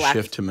importance of a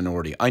shift to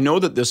minority. I know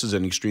that this is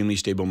an extremely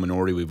stable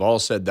minority. We've all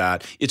said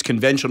that. It's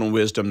conventional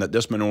wisdom that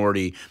this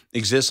minority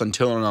exists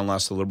until and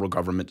unless the Liberal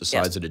government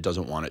decides that it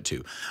doesn't want it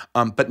to.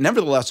 But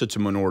nevertheless, it's a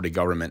minority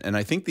government. And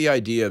I think the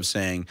idea of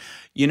saying,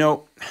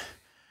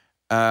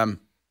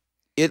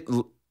 it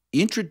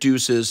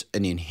introduces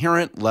an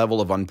inherent level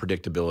of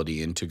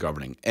unpredictability into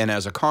governing. And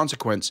as a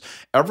consequence,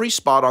 every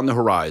spot on the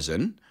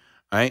horizon,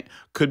 right,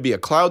 could be a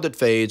cloud that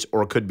fades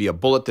or it could be a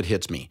bullet that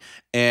hits me.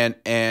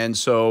 And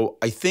so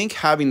I think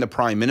having the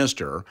prime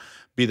minister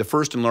be the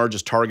first and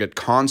largest target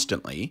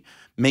constantly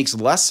makes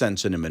less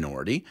sense in a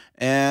minority,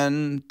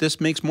 and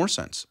this makes more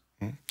sense.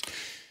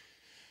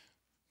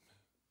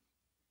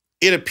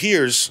 It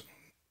appears,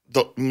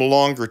 the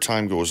longer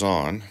time goes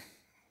on,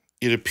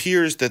 it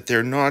appears that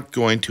they're not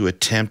going to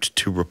attempt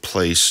to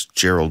replace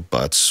Gerald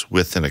Butts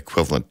with an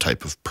equivalent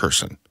type of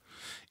person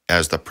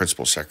as the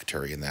principal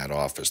secretary in that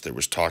office. There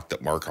was talk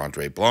that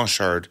Marc-Andre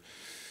Blanchard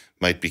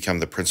might become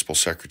the principal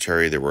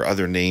secretary. There were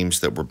other names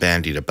that were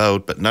bandied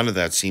about, but none of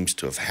that seems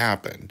to have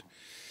happened.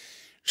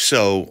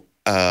 So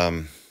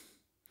it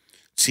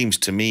seems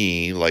to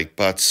me like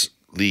Butts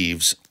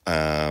leaves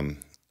a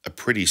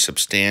pretty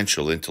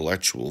substantial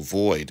intellectual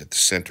void at the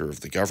center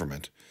of the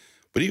government.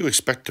 What do you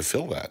expect to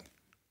fill that?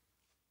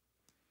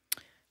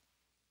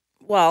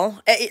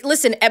 Well,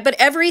 listen, but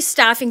every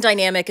staffing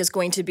dynamic is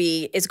going to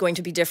be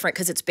different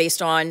because it's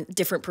based on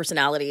different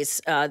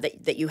personalities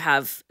that you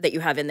have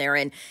in there,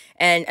 and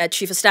a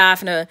chief of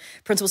staff and a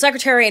principal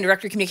secretary and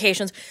director of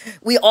communications.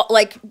 We all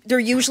they're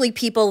usually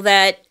people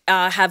that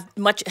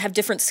have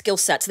different skill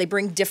sets. They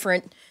bring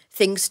different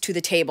things to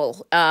the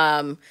table,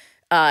 and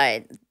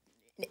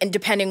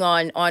depending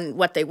on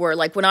what they were.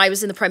 Like when I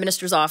was in the Prime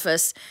Minister's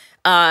office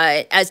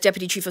as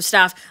deputy chief of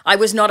staff, I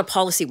was not a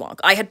policy wonk.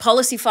 I had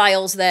policy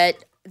files that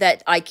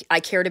I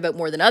cared about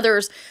more than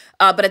others.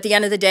 But at the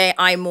end of the day,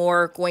 I'm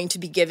more going to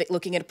be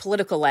looking at a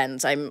political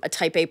lens. I'm a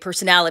type A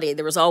personality.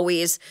 There was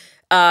always,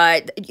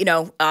 that's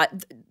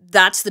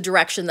the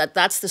direction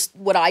that's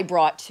what I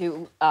brought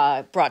to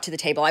the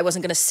table. I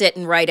wasn't going to sit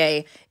and write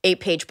a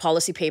 8-page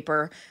policy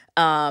paper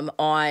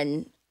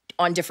on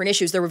different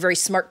issues. There were very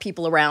smart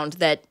people around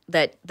that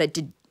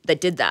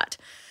did that.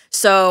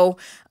 So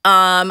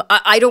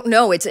I don't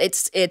know.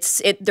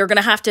 They're going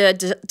to have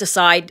to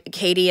decide,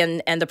 Katie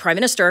and the Prime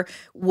Minister,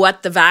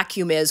 what the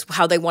vacuum is,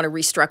 how they want to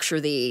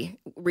restructure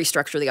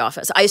the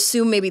office. I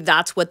assume maybe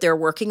that's what they're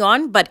working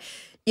on, but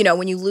you know,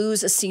 when you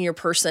lose a senior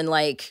person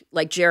like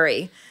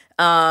Jerry.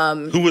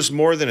 Who was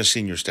more than a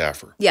senior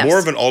staffer. Yes. More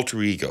of an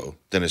alter ego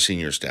than a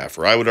senior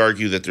staffer. I would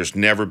argue that there's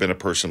never been a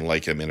person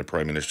like him in a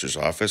prime minister's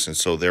office, and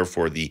so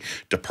therefore the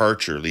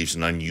departure leaves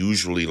an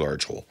unusually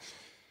large hole.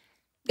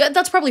 Yeah,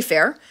 that's probably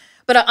fair.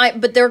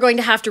 But they're going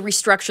to have to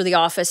restructure the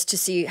office to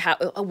see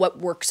what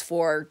works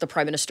for the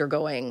prime minister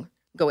going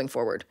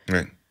forward.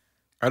 Right.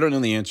 I don't know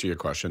the answer to your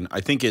question.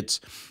 I think it's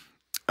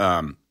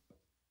one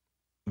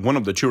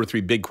of the 2 or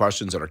 3 big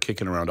questions that are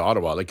kicking around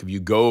Ottawa. Like if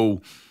you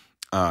go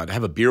to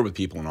have a beer with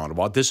people in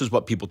Ottawa, this is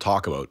what people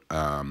talk about,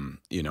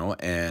 you know,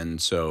 and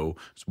so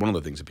it's one of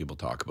the things that people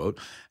talk about.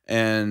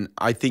 And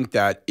I think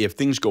that if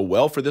things go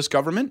well for this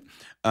government,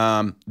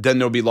 then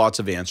there'll be lots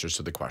of answers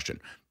to the question.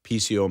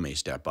 PCO may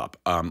step up,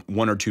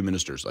 1 or 2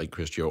 ministers like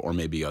Christio, or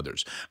maybe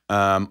others,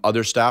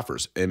 other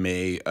staffers. It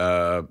may,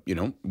 you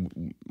know,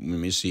 we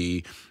may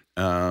see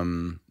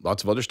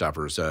lots of other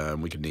staffers.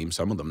 We could name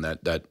some of them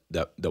that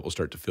will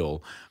start to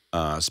fill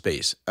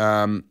space.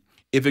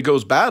 If it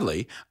goes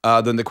badly,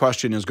 then the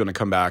question is going to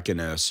come back in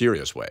a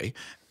serious way,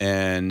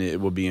 and it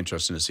will be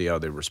interesting to see how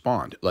they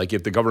respond. Like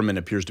if the government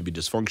appears to be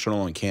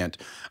dysfunctional and can't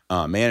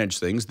manage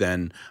things,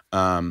 then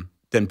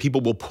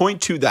people will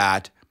point to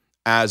that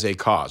as a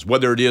cause,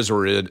 whether it is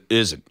or it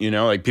isn't. You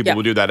know, like people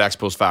will do that ex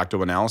post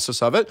facto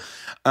analysis of it.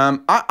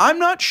 I'm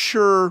not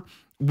sure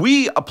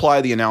we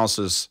apply the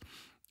analysis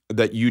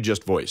that you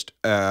just voiced.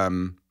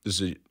 This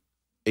is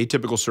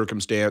atypical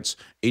circumstance,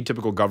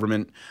 atypical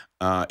government,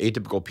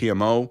 atypical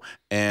PMO,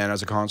 and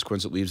as a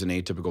consequence, it leaves an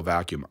atypical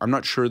vacuum. I'm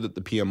not sure that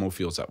the PMO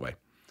feels that way.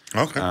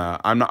 Okay.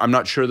 I'm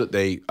not sure that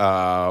they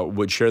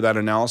would share that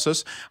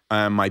analysis.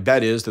 My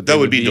bet is that that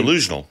would be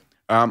delusional.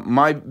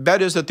 My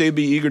bet is that they'd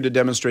be eager to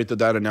demonstrate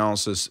that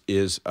analysis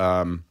is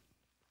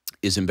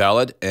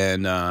invalid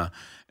and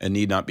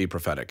need not be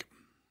prophetic.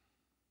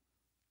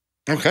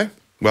 Okay.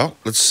 Well,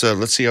 let's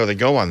see how they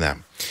go on that.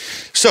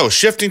 So,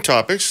 shifting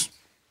topics.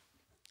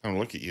 I'm going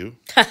to look at you.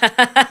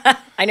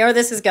 I know where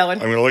this is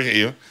going. I'm going to look at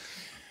you.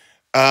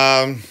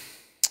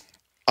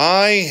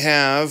 I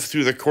have,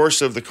 through the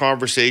course of the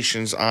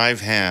conversations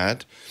I've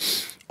had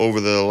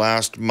over the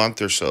last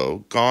month or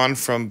so, gone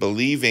from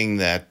believing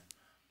that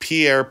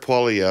Pierre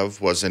Poilievre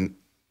was an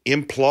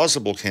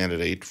implausible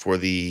candidate for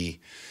the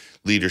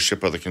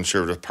leadership of the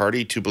Conservative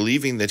Party to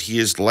believing that he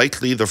is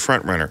likely the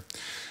frontrunner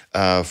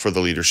for the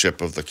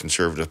leadership of the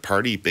Conservative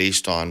Party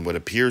based on what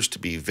appears to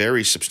be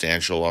very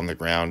substantial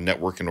on-the-ground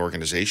network and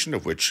organization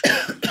of which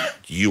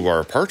you are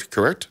a part,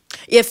 correct?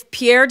 If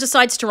Pierre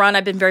decides to run,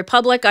 I've been very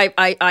public.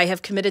 I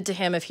have committed to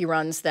him if he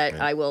runs that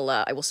I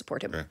will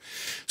support him. Right.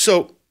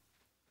 So,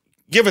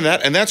 given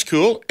that, and that's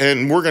cool,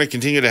 and we're going to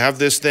continue to have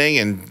this thing,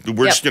 and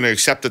we're just going to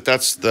accept that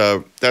that's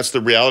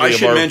the reality. I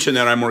should mention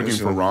that I'm working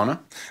for Rana,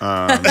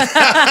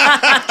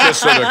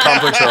 just so the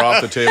conflicts are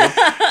off the table.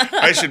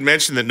 I should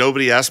mention that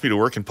nobody asked me to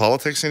work in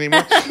politics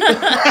anymore.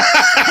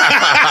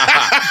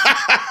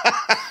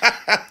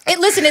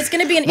 Listen, it's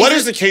going to be an. What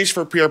is the case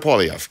for Pierre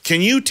Poilievre?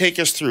 Can you take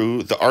us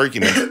through the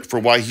argument for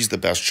why he's the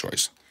best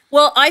choice?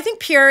 Well, I think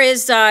Pierre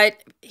is.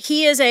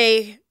 He is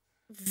a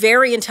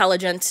very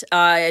intelligent.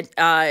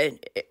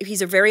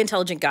 He's a very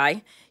intelligent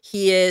guy.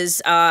 He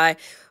is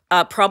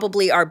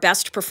probably our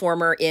best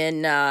performer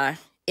in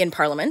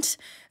Parliament.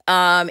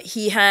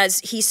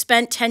 He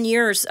spent 10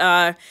 years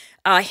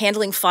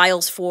handling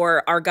files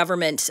for our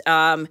government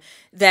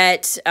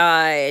that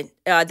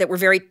were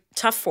very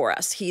tough for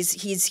us. He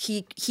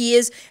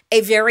is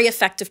a very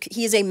effective.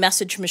 He is a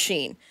message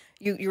machine.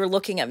 You're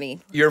looking at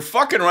me. You're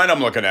fucking right. I'm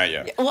looking at you.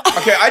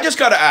 Okay, I just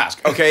got to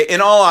ask. Okay,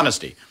 in all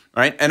honesty.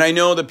 Right, and I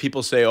know that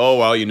people say, "Oh,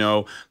 well, you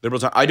know,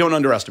 liberals." I don't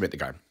underestimate the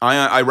guy.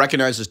 I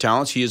recognize his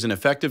talents. He is an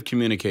effective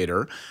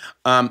communicator.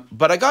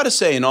 But I got to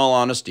say, in all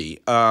honesty,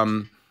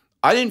 I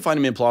didn't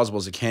find him implausible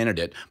as a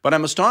candidate. But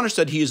I'm astonished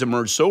that he has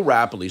emerged so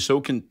rapidly,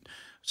 so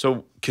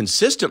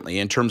consistently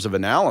in terms of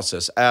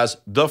analysis as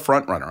the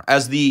front runner,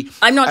 as the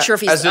I'm not sure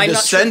if he's as a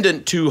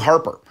descendant to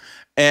Harper,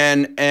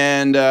 and.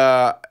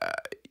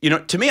 You know,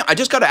 to me, I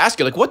just got to ask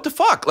you, like, what the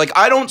fuck? Like,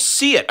 I don't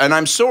see it, and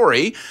I'm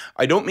sorry.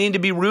 I don't mean to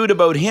be rude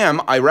about him.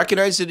 I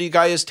recognize that the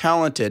guy is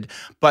talented,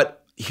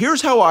 but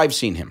here's how I've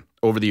seen him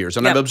over the years,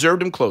 and I've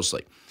observed him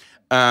closely.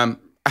 A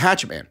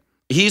hatchet man.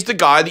 He's the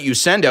guy that you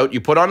send out,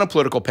 you put on a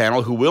political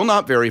panel who will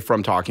not vary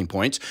from talking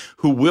points,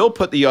 who will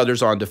put the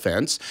others on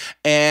defense,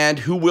 and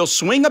who will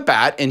swing a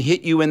bat and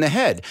hit you in the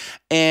head.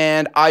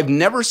 And I've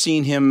never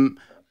seen him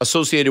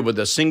associated with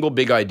a single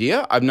big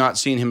idea. I've not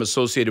seen him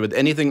associated with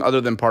anything other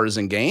than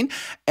partisan gain.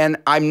 And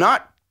I'm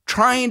not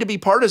trying to be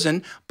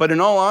partisan, but in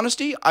all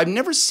honesty, I've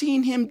never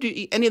seen him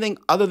do anything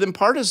other than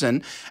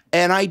partisan,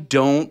 and I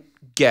don't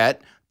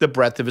get the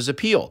breadth of his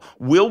appeal.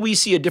 Will we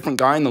see a different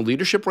guy in the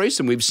leadership race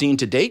than we've seen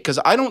to date? Because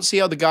I don't see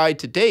how the guy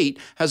to date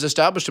has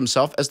established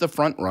himself as the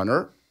front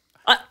runner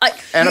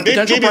and a potential prime maybe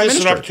this is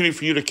minister. an opportunity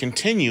for you to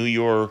continue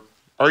your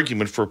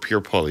argument for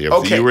Pierre Poilievre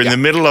Okay, that you were in yeah. the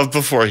middle of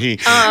before he.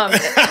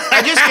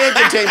 I just can't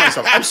contain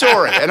myself. I'm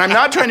sorry, and I'm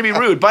not trying to be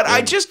rude, but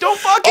I just don't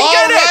fucking All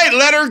get right, it.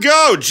 let her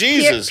go.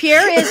 Jesus.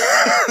 Pierre is,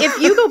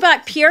 if you go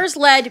back, Pierre's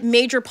led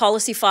major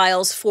policy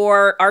files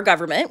for our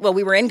government. Well,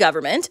 we were in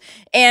government,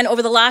 and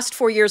over the last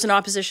 4 years in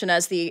opposition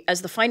as the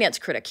finance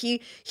critic,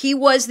 he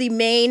was the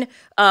main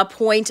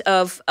point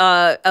of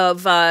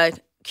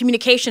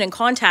communication and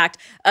contact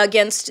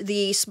against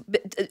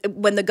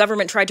when the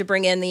government tried to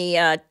bring in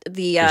the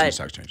Business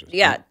tax changes.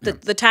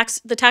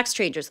 the tax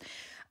changes.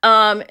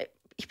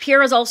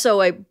 Pierre is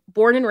also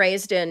born and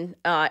raised in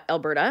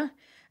Alberta.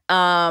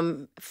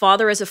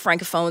 Father is a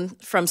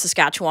francophone from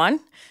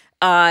Saskatchewan.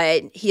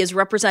 He has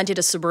represented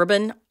a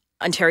suburban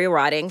Ontario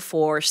riding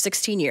for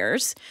 16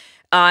 years.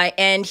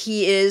 And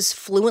he is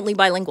fluently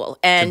bilingual.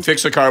 And Can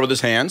fix a car with his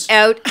hands,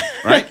 out.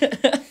 right?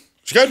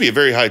 There's got to be a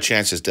very high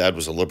chance his dad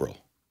was a liberal.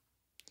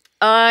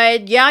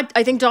 Yeah,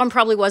 I think Don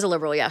probably was a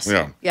liberal. Yes.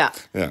 Yeah. Yeah.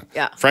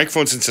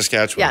 Francophones in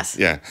Saskatchewan. Yes.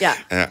 Yeah.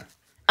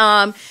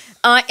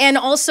 And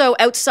also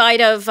outside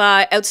of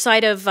Jean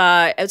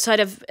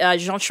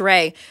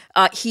Charest,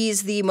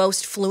 he's the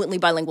most fluently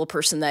bilingual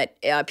person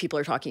that people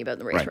are talking about in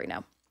the race right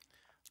now,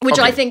 which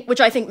I think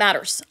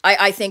matters.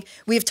 I think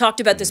we've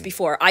talked about this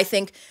before. I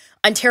think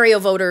Ontario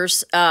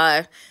voters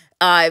want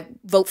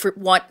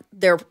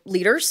their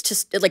leaders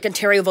to, like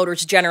Ontario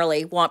voters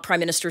generally want prime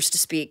ministers to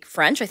speak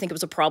French. I think it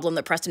was a problem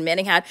that Preston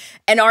Manning had.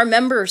 And our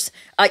members,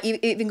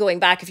 even going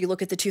back, if you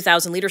look at the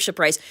 2000 leadership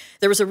race,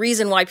 there was a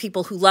reason why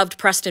people who loved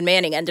Preston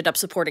Manning ended up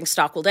supporting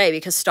Stockwell Day,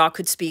 because Stock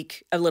could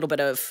speak a little bit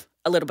of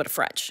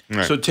French.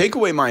 Right. So take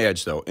away my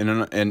edge, though,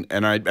 and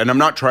I'm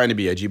not trying to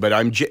be edgy, but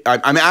I'm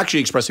actually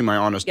expressing my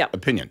honest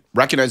opinion.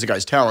 Recognize the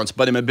guy's talents,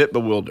 but I'm a bit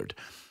bewildered.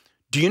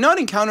 Do you not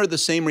encounter the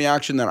same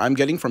reaction that I'm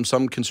getting from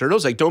some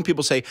conservatives? Like, don't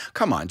people say,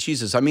 "Come on,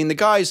 Jesus"? I mean, the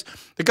guy's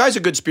a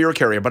good spear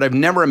carrier, but I've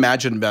never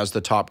imagined him as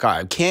the top guy.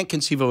 I can't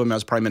conceive of him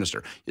as prime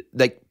minister.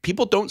 Like,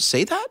 people don't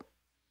say that.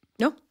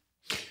 No,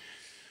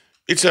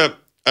 It's a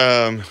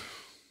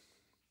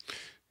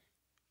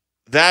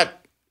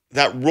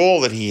that role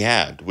that he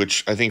had,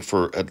 which I think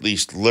for at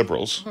least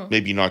liberals,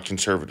 maybe not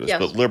conservatives,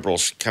 but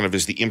liberals, kind of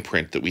is the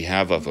imprint that we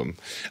have of him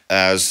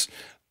as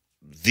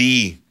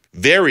the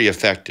very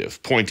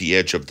effective pointy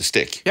edge of the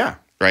stick. Yeah.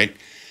 Right?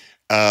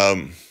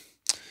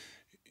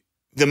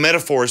 The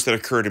metaphors that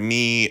occur to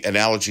me,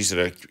 analogies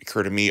that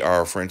occur to me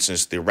are, for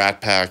instance, the Rat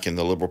Pack and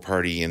the Liberal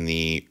Party in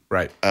the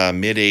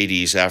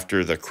mid-'80s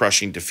after the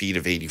crushing defeat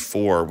of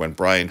 '84 when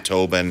Brian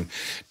Tobin,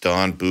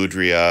 Don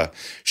Boudria,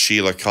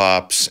 Sheila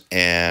Copps,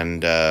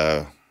 and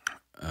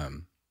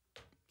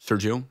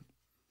Sergio?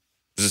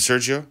 was it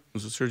Sergio?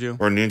 Was it Sergio?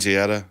 Or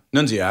Nunziata?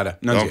 Nunziata.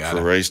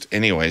 Oh, Christ.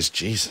 Anyways,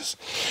 Jesus.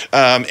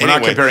 We're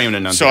not comparing him to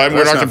Nunziata. So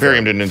we're not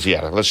comparing him to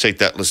Nunziata.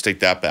 Let's take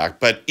that back.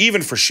 But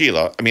even for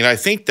Sheila, I mean, I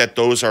think that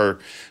those are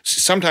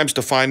sometimes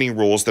defining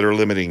roles that are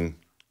limiting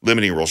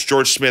roles.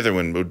 George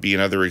Smitherman would be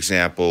another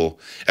example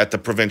at the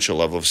provincial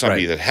level of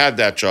somebody that had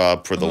that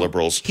job for the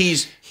Liberals.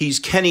 He's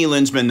Kenny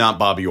Linsman, not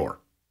Bobby Orr.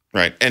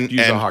 Right. And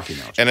use a hockey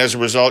analogy. And as a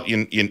result,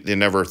 you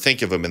never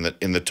think of him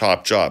in the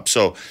top job.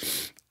 So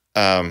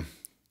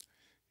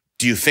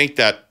do you think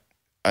that,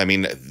 I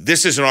mean,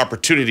 this is an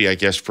opportunity, I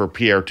guess, for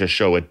Pierre to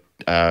show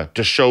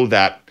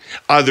that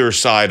other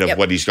side of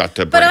what he's got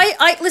to bring. But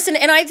I listen,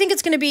 and I think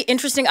it's going to be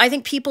interesting. I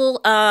think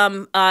people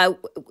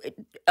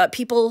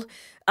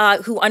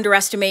who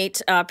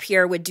underestimate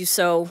Pierre would do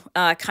so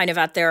kind of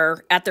at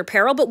their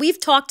peril. But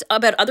we've talked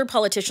about other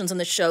politicians on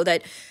the show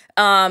that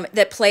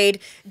played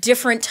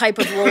different type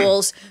of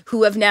roles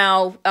who have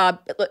now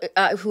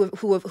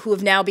who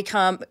have now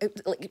become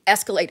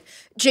escalate.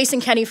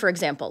 Jason Kenney, for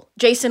example.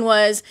 Jason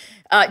was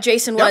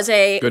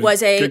a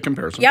good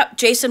comparison. Yep,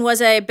 Jason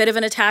was a bit of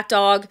an attack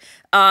dog.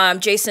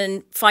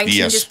 Jason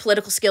fine-tuned his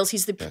political skills.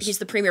 He's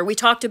the premier. We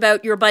talked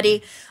about your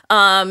buddy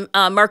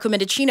Marco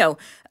Mendicino.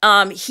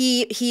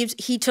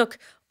 He took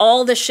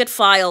all the shit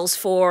files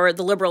for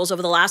the Liberals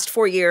over the last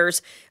 4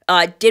 years,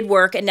 did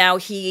work, and now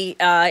he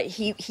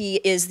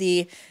is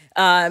the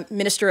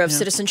Minister of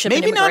Citizenship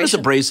and Maybe Immigration. not as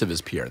abrasive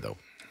as Pierre, though.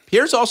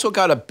 Pierre's also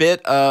got a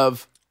bit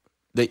of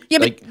the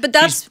but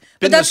that's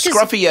the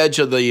scruffy edge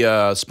of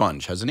the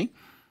sponge, hasn't he?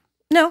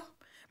 No.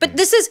 But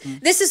this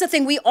is the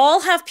thing. We all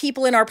have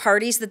people in our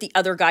parties that the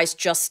other guys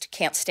just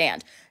can't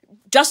stand.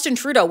 Justin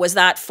Trudeau was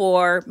that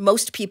for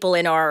most people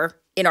in our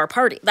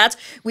party.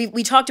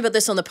 We talked about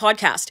this on the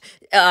podcast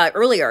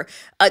earlier.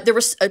 There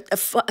was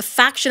a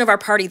faction of our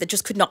party that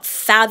just could not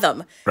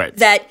fathom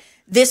that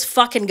this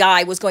fucking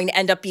guy was going to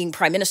end up being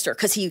prime minister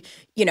because he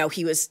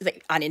was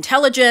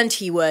unintelligent,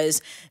 he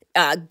was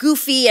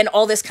goofy, and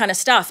all this kind of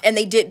stuff. And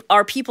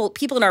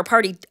people in our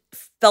party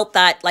felt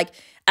that like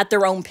at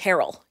their own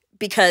peril.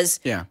 Because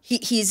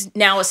he's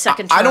now a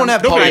second term. I don't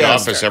have nobody in Poilievre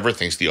office ever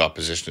thinks the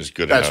opposition is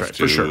good That's enough right,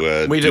 to for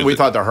sure. We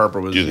thought that Harper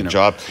was do the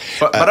job.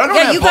 But I don't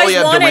have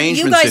Poilievre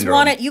derangement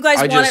syndrome. You guys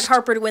wanted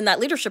Harper to win that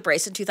leadership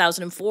race in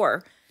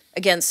 2004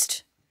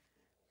 against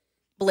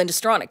Belinda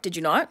Stronach, did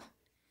you not?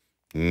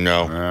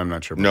 No. I'm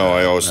not sure. No,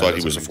 I always thought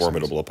he doesn't was a make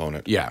formidable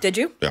opponent. Yeah. Did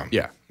you? Yeah.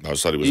 Yeah. I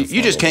always thought he was a You just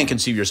formidable can't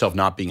conceive yourself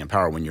not being in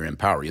power when you're in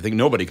power. You think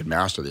nobody could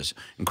master this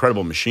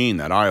incredible machine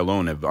that I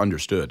alone have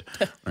understood.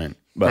 Right.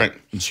 But Right.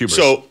 it's hubris.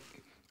 So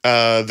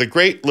the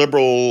great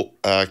Liberal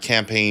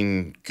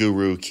campaign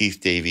guru Keith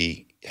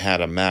Davey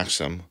had a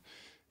maxim,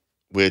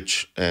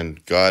 which,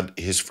 and God,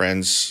 his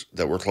friends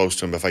that were close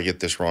to him, if I get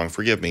this wrong,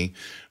 forgive me,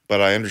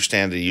 but I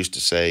understand that he used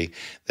to say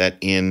that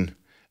in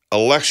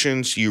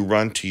elections you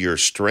run to your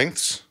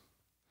strengths,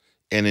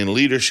 and in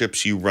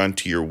leaderships you run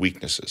to your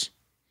weaknesses.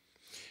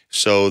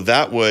 So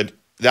that would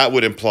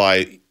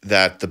imply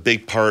that the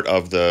big part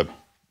of the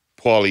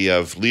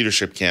Poilievre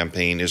leadership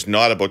campaign is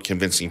not about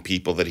convincing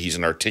people that he's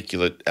an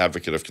articulate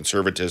advocate of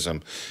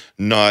conservatism,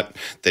 not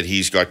that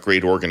he's got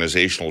great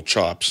organizational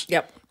chops,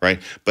 Yep. right?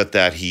 But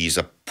that he's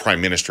a prime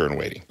minister in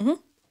waiting,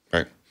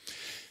 right?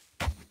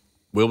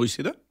 will we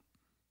see that?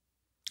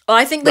 Well,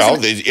 I think. Well,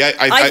 Listen,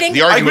 I think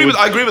the argument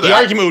I agree with the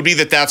that. argument would be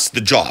that that's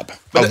the job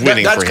But of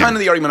winning that's for him. kind of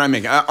the argument I'm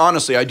making.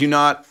 Honestly, I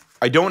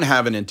don't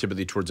have an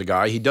antipathy towards a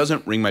guy. He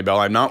doesn't ring my bell.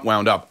 I'm not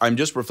wound up. I'm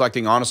just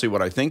reflecting honestly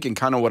what I think and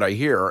kind of what I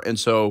hear. And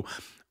so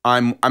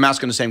I'm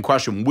asking the same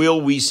question.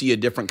 Will we see a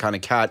different kind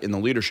of cat in the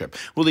leadership?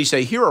 Will he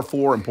say, here are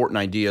 4 important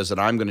ideas that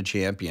I'm going to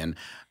champion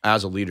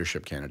as a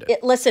leadership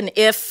candidate? listen,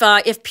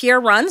 if Pierre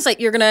runs, like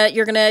you're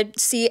gonna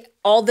see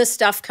all this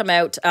stuff come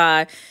out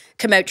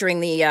during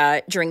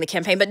the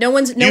campaign. But no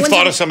one's You've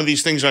thought of some of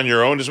these things on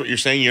your own, is what you're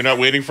saying? You're not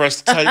waiting for us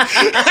to tell you?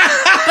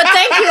 But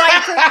thank you.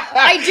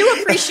 I do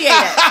appreciate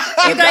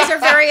it. You guys are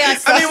very. I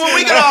mean, when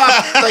we get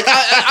off, like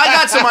I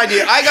got some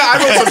idea. I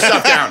wrote some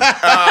stuff down.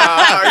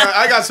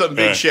 I got some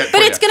big shit.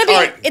 But for it's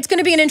you.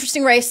 gonna be an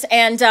interesting race,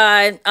 and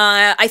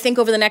I think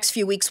over the next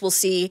few weeks we'll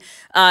see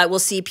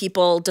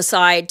people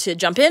decide to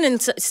jump in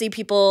and see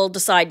people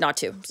decide not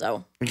to.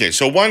 So Okay,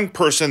 so one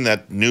person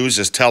that news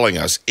is telling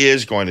us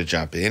is going to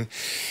jump in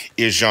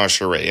is Jean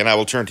Charest, and I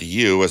will turn to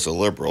you as a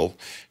Liberal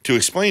to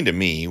explain to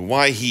me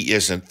why he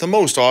isn't the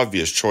most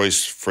obvious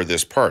choice for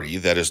this party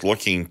that is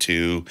looking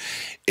to,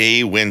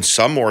 A, win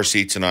some more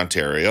seats in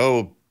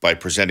Ontario by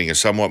presenting a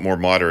somewhat more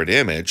moderate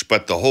image,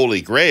 but the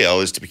holy grail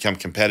is to become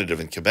competitive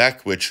in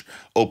Quebec, which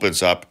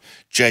opens up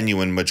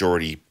genuine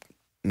majority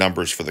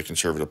numbers for the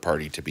Conservative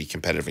Party to be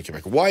competitive in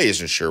Quebec. Why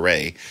isn't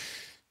Charest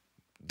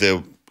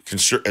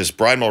as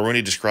Brian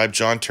Mulroney described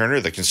John Turner,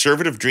 the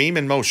conservative dream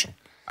in motion?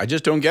 I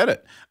just don't get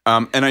it.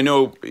 And I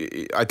know,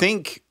 I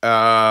think,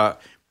 I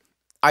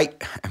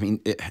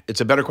mean,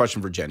 it's a better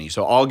question for Jenni.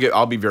 So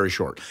I'll be very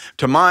short.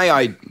 To my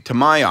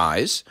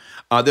eyes,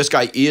 this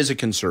guy is a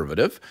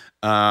conservative.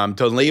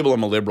 To label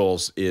him a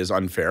liberal is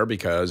unfair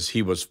because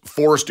he was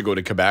forced to go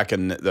to Quebec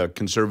and the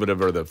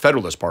Conservative or the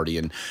Federalist Party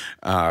in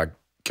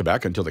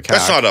Quebec until the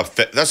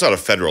CAQ. That's not a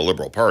federal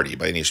liberal party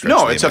by any stretch.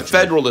 No, of the it's a imagination.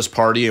 Federalist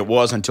Party. It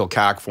was until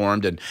CAQ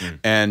formed,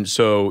 and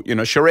so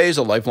Charest is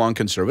a lifelong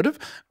conservative.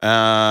 He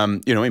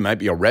might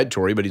be a red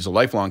Tory, but he's a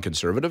lifelong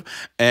conservative.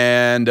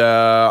 And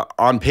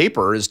on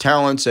paper, his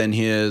talents and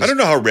his I don't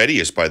know how red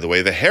he is, by the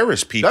way. The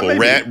Harris people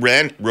may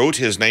wrote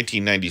his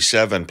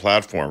 1997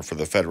 platform for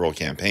the federal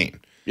campaign.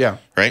 yeah.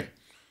 Right?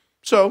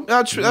 So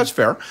that's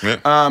fair.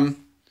 Yeah.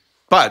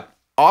 But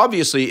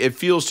obviously, it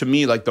feels to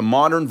me like the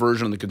modern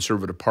version of the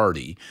Conservative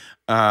Party.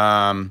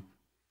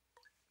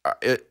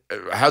 It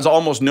has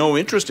almost no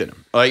interest in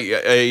him.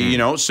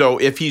 So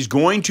if he's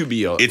going to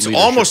be It's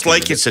almost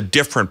like it's a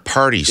different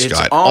party,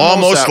 Scott.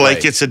 almost that way.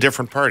 It's a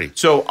different party.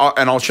 So,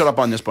 and I'll shut up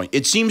on this point.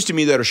 It seems to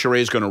me that if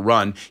Charest is going to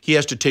run, he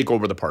has to take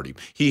over the party.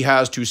 He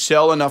has to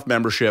sell enough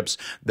memberships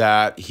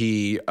that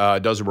he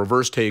does a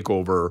reverse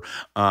takeover,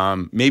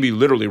 maybe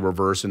literally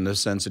reverse in the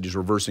sense that he's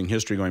reversing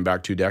history going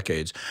back 2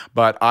 decades.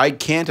 But I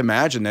can't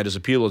imagine that his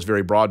appeal is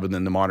very broad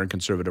within the modern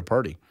Conservative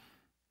Party.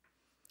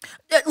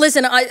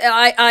 listen,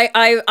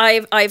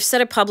 I've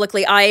said it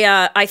publicly.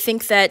 I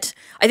think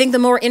the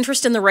more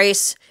interest in the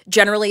race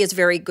generally is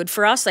very good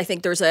for us. I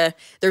think there's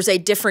a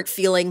different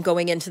feeling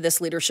going into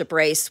this leadership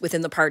race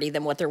within the party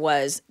than what there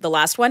was the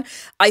last one.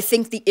 I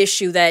think the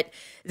issue that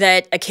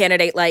a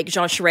candidate like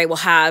Jean Charest will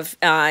have,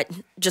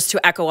 just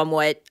to echo on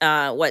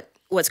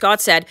what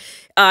Scott said,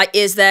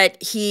 is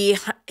that he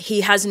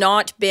has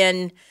not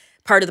been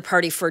part of the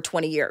party for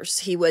 20 years.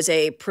 He was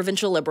a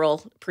provincial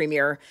Liberal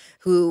premier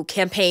who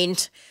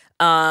campaigned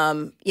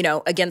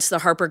against the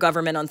Harper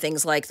government on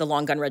things like the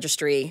long gun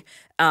registry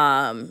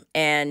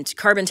and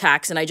carbon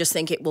tax. And I just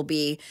think it will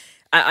be,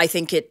 I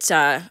think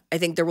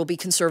there will be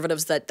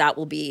conservatives that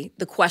will be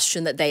the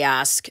question that they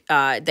ask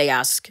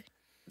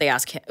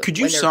him. Could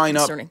you sign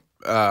up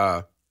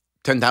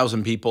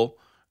 10,000 people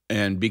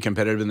and be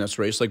competitive in this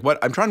race? Like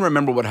what? I'm trying to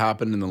remember what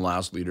happened in the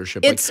last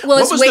leadership.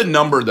 What was the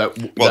number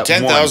that? Well,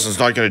 10,000 is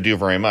not going to do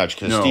very much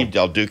because No. Steve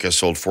Del Duca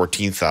sold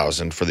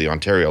 14,000 for the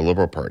Ontario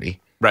Liberal Party.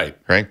 Right.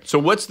 Right. So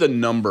what's the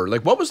number?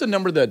 Like what was the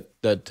number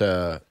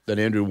that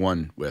Andrew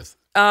won with?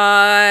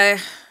 Well,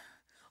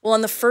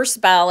 on the first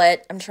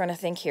ballot, I'm trying to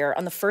think here.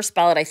 On the first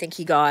ballot, I think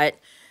he got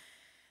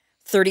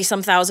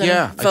 30-some thousand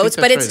votes,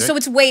 but it's so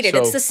it's weighted.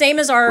 So, it's the same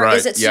as our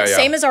right,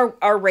 same as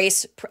our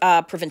race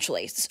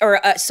provincially, or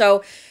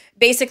so.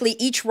 basically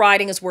each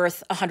riding is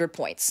worth 100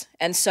 points.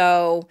 And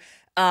so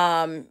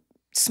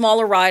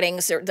smaller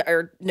ridings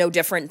are no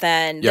different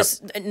than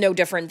no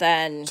different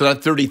than. So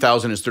that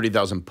 30,000 is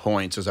 30,000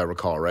 points, as I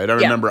recall, right? I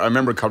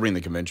remember covering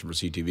the convention for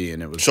CTV,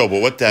 and it was so.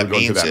 But what that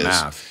means is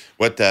math.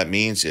 What that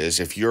means is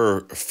if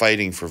you're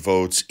fighting for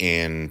votes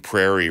in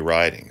prairie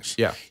ridings,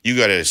 Yeah. you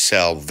got to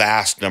sell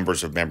vast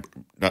numbers of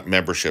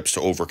memberships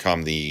to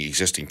overcome the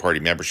existing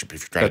party membership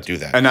if you're trying to do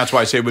that. And that's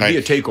why I say it would be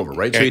a takeover,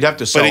 right? So you'd have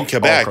to sell. But in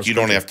Quebec, across you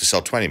don't country. have to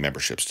sell 20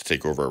 memberships to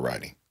take over a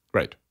riding.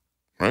 Right.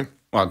 Right?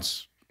 Well,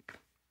 it's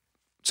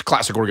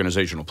classic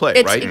organizational play,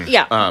 It's, right?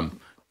 Yeah.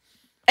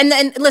 And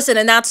then listen,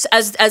 and that's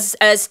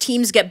as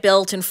teams get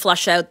built and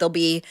flush out, there'll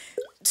be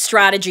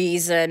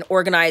strategies and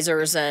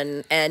organizers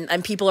and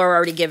people are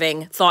already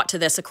giving thought to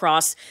this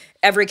across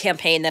every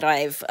campaign that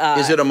I've.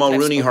 Is it a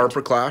Mulrooney spoken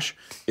Harper clash?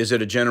 Is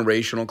it a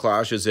generational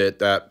clash? Is it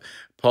that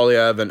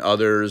Polyev and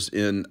others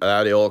in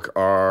that ilk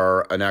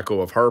are an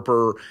echo of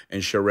Harper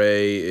and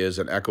Charest is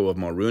an echo of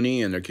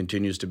Mulrooney, and there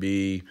continues to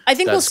be I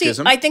think that we'll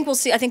schism? see. I think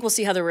we'll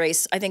see how the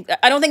race. I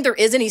don't think there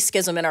is any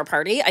schism in our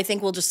party. I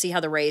think we'll just see how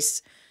the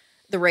race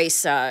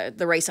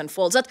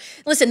unfolds.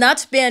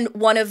 That's been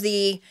one of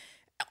the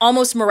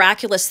almost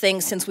miraculous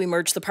things since we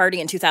merged the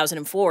party in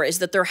 2004 is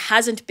that there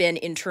hasn't been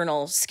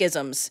internal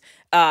schisms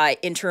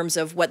in terms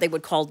of what they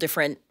would call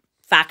different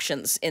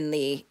factions in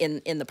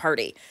the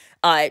party.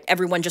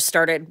 Everyone just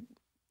started,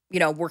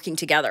 working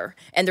together.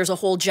 And there's a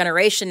whole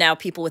generation now,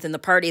 people within the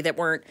party that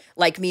weren't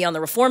like me on the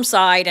Reform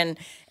side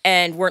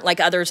and weren't like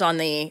others on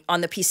the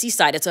PC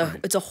side. It's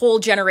a whole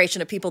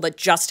generation of people that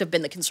just have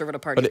been the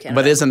Conservative Party of Canada.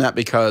 But isn't that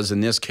because in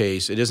this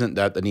case, it isn't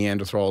that the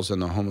Neanderthals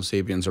and the Homo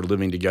sapiens are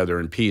living together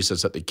in peace,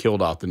 it's that they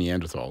killed off the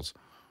Neanderthals?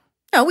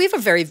 No, we have a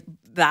very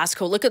vast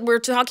we're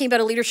talking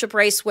about a leadership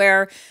race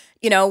where,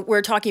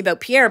 we're talking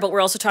about Pierre, but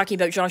we're also talking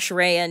about Jean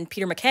Charest and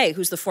Peter MacKay,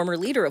 who's the former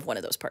leader of one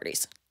of those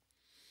parties.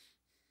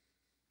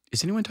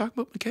 Is anyone talking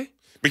about MacKay?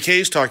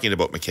 McKay's talking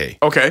about McKay.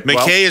 Okay.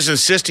 McKay is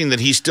insisting that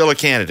he's still a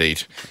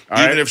candidate,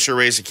 even right. if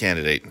Charest's a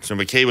candidate. So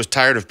McKay was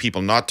tired of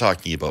people not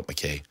talking about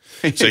McKay.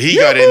 So he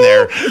got in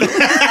there.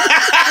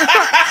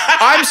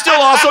 I'm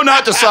still also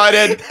not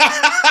decided.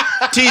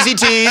 Teasy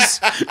tease.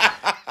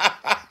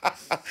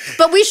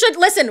 But we should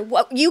listen.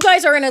 You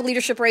guys are in a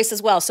leadership race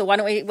as well, so why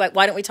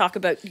don't we talk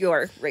about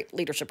your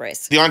leadership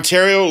race? The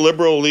Ontario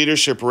Liberal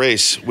leadership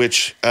race,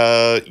 which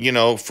no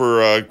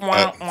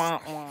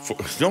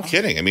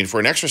kidding. I mean, for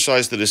an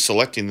exercise that is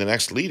selecting the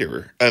next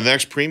leader, the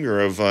next premier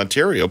of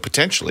Ontario,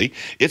 potentially,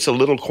 it's a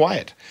little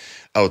quiet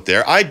out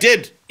there. I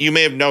did, you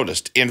may have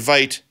noticed,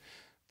 invite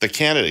the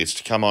candidates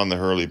to come on the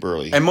Herle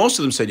Burly. And most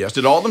of them said yes.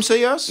 Did all of them say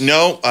yes?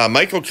 No,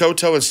 Michael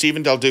Coteau and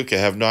Stephen Del Duca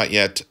have not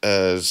yet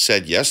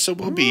said yes. So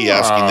we'll be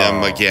asking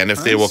them again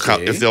if they will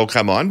come, if they'll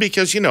come on,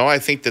 because I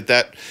think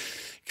that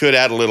could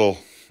add a little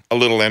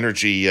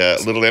energy to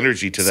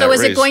that. So is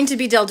race. it going to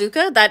be Del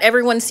Duca? That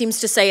everyone seems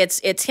to say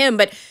it's him,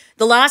 but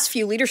the last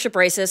few leadership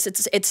races,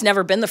 it's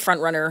never been the front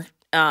runner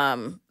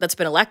that's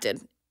been elected.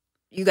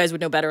 You guys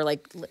would know better,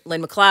 like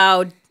Lynn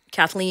McLeod,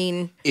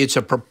 Kathleen. It's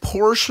a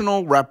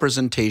proportional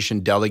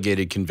representation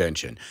delegated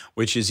convention,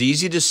 which is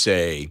easy to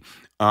say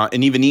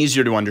and even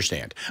easier to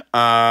understand.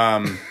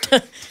 But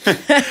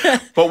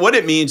what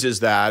it means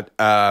is that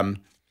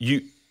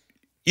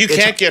you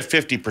can't get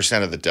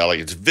 50% of the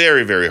delegates.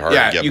 Very, very hard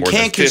to get you more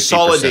can't than 50%.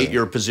 consolidate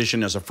your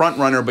position as a front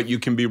runner, but you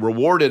can be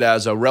rewarded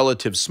as a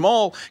relative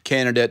small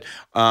candidate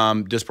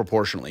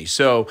disproportionately.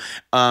 So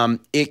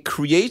it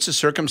creates a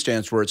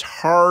circumstance where it's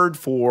hard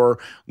for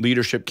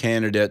leadership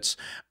candidates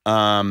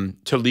to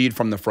lead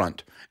from the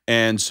front.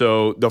 And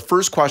so the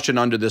first question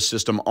under this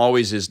system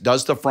always is,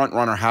 does the front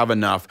runner have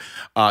enough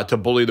to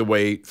bully the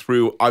way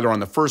through either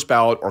on the first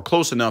ballot or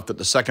close enough that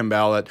the second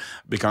ballot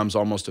becomes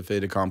almost a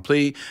fait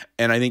accompli?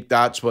 And I think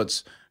that's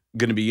what's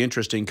going to be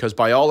interesting because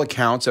by all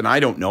accounts, and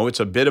I don't know, it's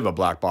a bit of a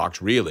black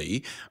box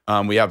really.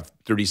 We have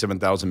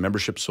 37,000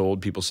 memberships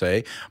sold, people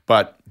say.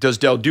 But does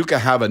Del Duca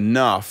have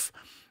enough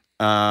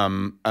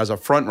as a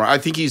front runner? I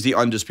think he's the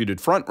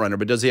undisputed front runner,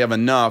 but does he have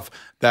enough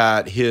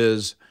that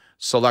his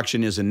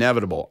selection is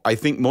inevitable? I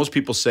think most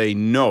people say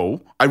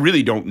no. I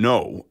really don't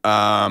know.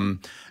 And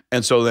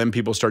so then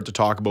people start to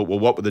talk about, well,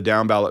 what would the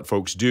down ballot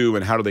folks do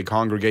and how do they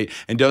congregate?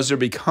 And does there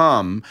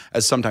become,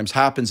 as sometimes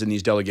happens in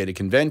these delegated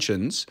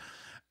conventions,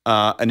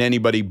 an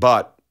anybody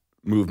but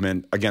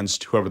movement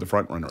against whoever the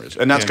front runner is?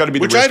 And that's got to be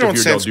the risk if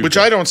you're Del Duca. Which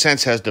I don't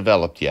sense has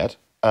developed yet.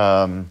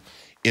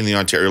 In the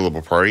Ontario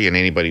Liberal Party and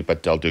anybody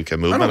but Del Duca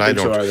movement. I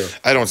don't think so either.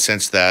 I don't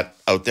sense that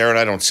out there, and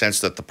I don't sense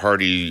that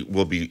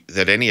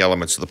that any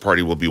elements of the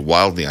party will be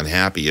wildly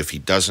unhappy if he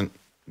doesn't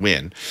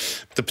win.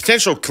 The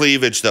potential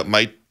cleavage that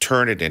might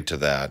turn it into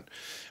that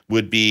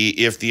would be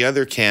if the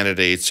other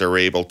candidates are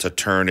able to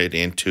turn it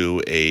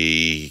into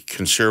a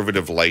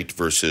conservative light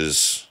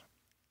versus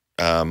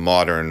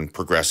modern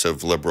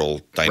progressive liberal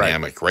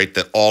dynamic, right?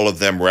 That all of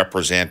them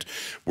represent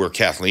where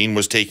Kathleen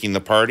was taking the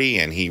party,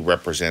 and he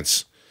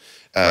represents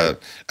a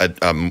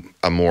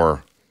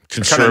more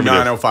conservative, kind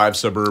of 905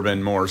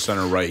 suburban, more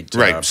center right.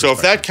 Right. So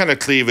if that kind of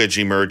cleavage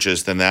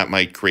emerges, then that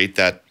might create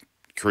that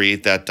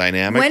create that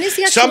dynamic. When is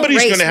the actual Somebody's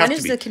race? gonna have When to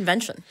is be, the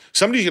convention?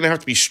 Somebody's going to have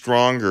to be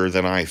stronger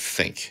than I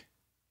think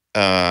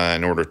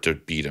in order to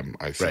beat him,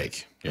 I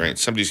think. Right?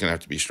 Somebody's going to have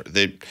to be strong.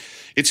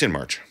 It's in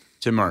March.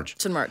 It's in March.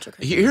 It's in March.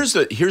 Okay. Here's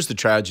the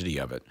tragedy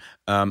of it.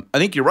 I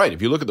think you're right.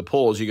 If you look at the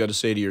polls, you got to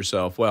say to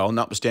yourself, well,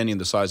 notwithstanding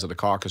the size of the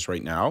caucus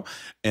right now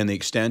and the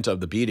extent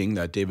of the beating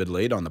that David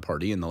laid on the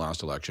party in the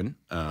last election,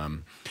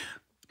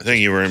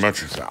 Thank you very much.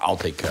 so I'll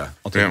take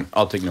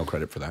no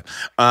credit for that.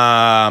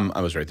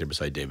 I was right there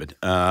beside David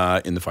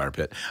in the fire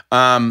pit.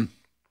 I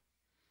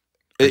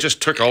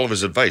just took all of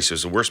his advice. It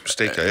was the worst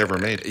mistake I ever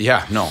made.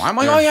 Yeah, no, I'm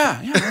like, oh yeah,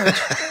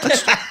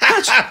 let's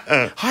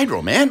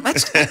hydro, man.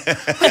 Let's lick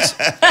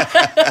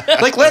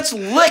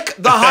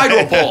the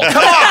hydro pole.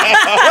 Come on,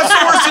 what's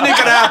the worst thing that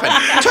could happen?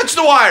 Touch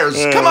the wires.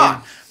 Come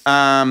on.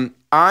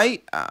 I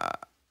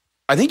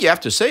think you have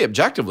to say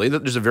objectively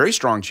that there's a very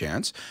strong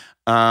chance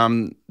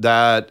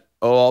that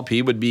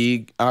OLP would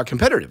be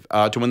competitive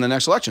to win the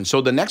next election.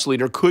 So the next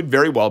leader could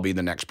very well be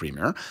the next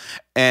premier.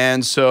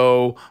 And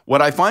so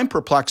what I find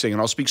perplexing,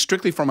 and I'll speak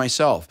strictly for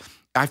myself,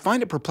 I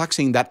find it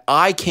perplexing that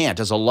I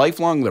can't, as a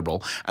lifelong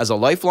Liberal, as a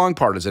lifelong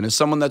partisan, as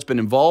someone that's been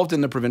involved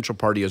in the provincial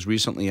party as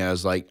recently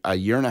as like a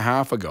year and a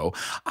half ago,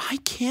 I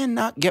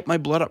cannot get my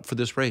blood up for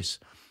this race.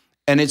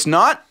 And it's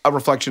not a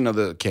reflection of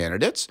the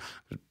candidates,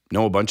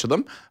 know a bunch of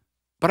them,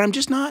 but I'm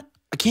just not,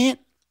 I can't,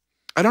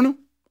 I don't know.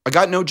 I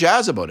got no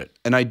jazz about it,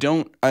 and I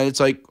don't. It's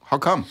like, how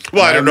come?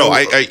 Well, I don't know.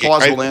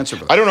 Plausible answer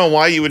for that. I don't know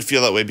why you would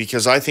feel that way,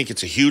 because I think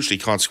it's a hugely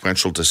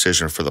consequential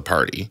decision for the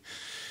party,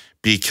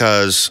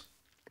 because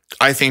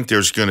I think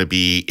there's going to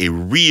be a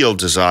real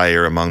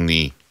desire among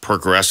the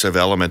progressive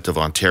element of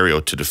Ontario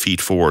to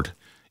defeat Ford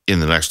in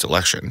the next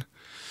election.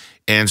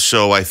 And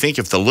so I think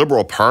if the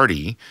Liberal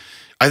Party,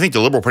 I think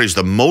the Liberal Party is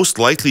the most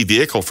likely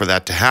vehicle for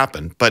that to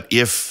happen. But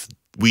if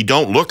we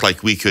don't look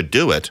like we could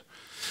do it,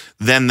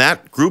 then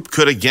that group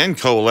could again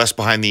coalesce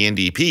behind the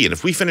NDP. And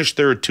if we finish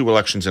third 2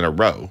 elections in a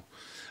row,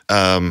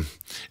 and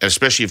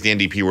especially if the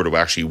NDP were to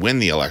actually win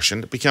the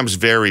election, it becomes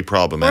very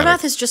problematic.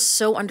 Horwath is just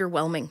so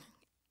underwhelming.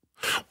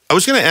 I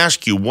was going to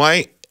ask you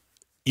why,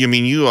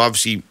 you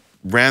obviously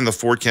ran the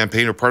Ford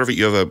campaign, or part of it,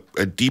 you have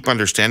a deep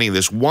understanding of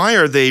this. Why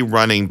are they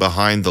running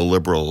behind the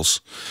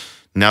Liberals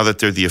now that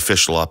they're the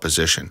official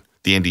opposition,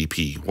 the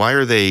NDP? Why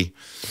are they...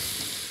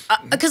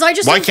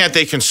 Why can't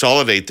they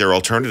consolidate their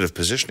alternative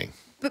positioning?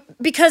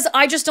 Because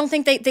I just don't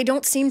think they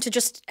don't seem to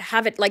just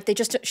have it, like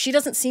she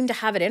doesn't seem to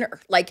have it in her.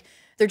 Like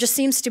there just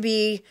seems to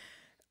be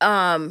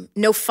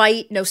no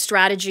fight, no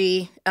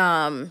strategy.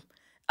 They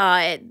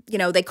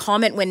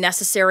comment when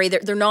necessary. They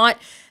don't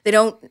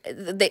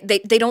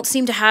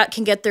seem to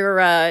can get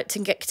their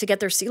get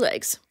their sea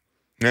legs.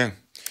 Yeah.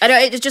 I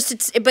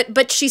don't.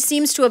 But she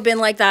seems to have been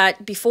like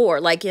that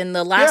before, like in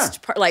the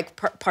last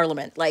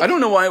parliament. Like I don't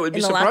know why it would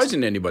be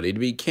surprising to anybody, to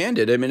be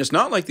candid. I mean, it's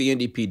not like the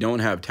NDP don't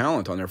have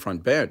talent on their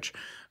front bench,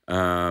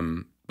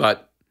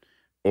 but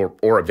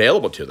or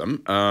available to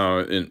them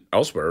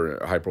elsewhere,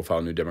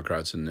 high-profile New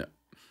Democrats in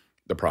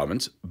the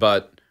province.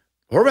 But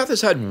Horwath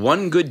has had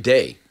one good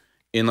day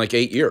in like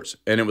 8 years,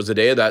 and it was the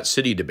day of that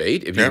city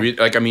debate. If you read,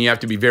 you have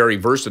to be very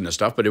versed in this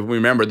stuff, but if we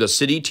remember the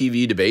city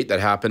TV debate that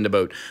happened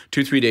about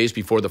 2-3 days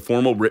before the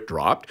formal writ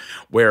dropped,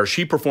 where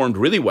she performed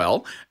really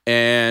well,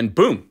 and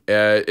boom,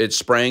 it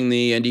sprang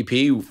the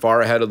NDP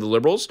far ahead of the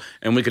Liberals,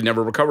 and we could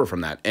never recover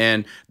from that.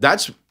 And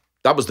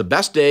that was the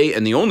best day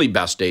and the only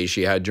best day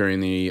she had during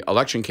the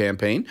election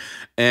campaign,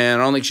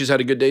 and I don't think she's had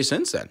a good day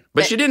since then.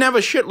 But she didn't have a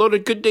shitload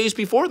of good days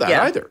before that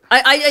either.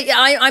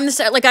 I'm the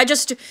same. Like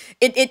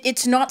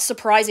it's not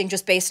surprising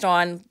just based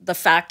on the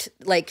fact,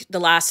 like the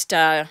last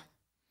 8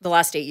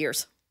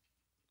 years.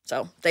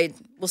 So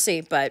we'll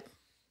see, but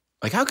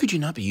like how could you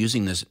not be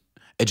using this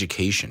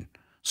education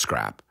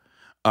scrap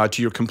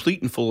to your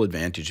complete and full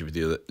advantage with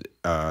the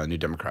New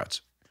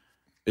Democrats?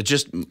 It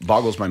just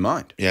boggles my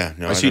mind. Yeah,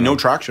 no, I see no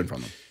traction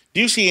from them. Do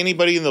you see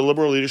anybody in the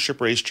Liberal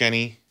leadership race,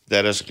 Jenny,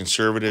 that as a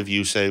conservative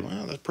you say,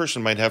 well, that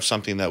person might have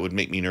something that would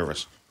make me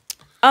nervous?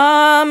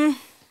 Honestly,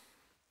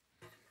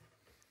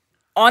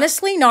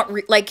 not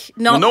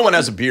well, no one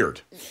has a beard.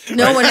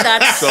 No one.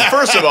 That's so.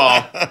 First of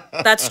all,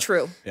 that's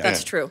true. Yeah.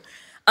 That's true.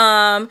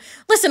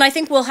 Listen, I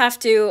think we'll have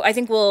to. I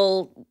think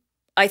we'll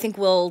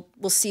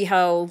see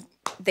how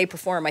they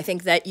perform. I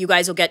think that you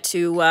guys will get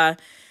to.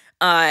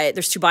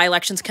 There's 2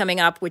 by-elections coming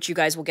up, which you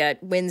guys will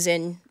get wins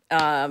in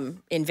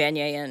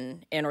Vanier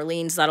and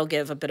Orleans. That'll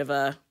give a bit of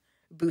a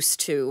boost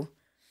to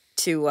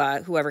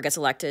whoever gets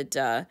elected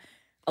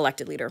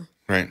leader.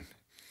 Right.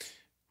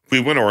 If we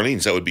win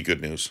Orleans, that would be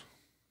good news.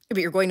 But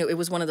you're it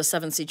was one of the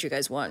 7 seats you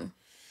guys won.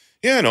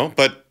 Yeah, I know,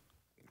 but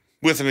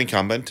with an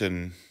incumbent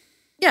and...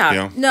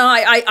 Yeah, no,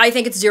 I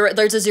think it's 0.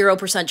 There's a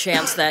 0%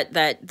 chance that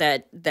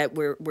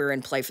we're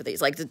in play for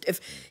these. Like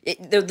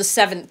they're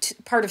the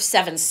part of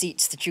 7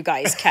 seats that you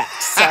guys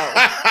kept. So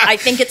I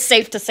think it's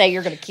safe to say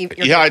you're going to keep.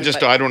 I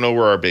don't know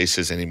where our base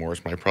is anymore.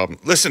 Is my problem.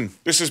 Listen,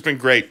 this has been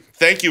great.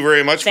 Thank you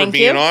very much for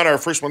being on our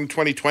first one in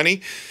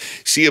 2020.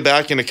 See you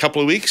back in a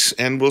couple of weeks,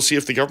 and we'll see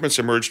if the government's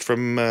emerged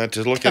from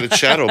to look at its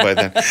shadow by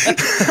then.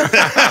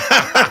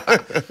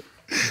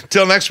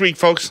 Till next week,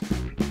 folks.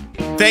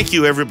 Thank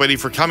you, everybody,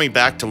 for coming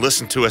back to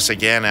listen to us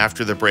again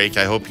after the break.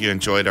 I hope you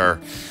enjoyed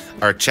our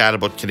chat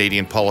about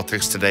Canadian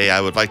politics today.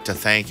 I would like to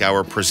thank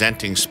our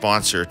presenting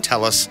sponsor,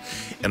 TELUS,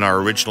 and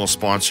our original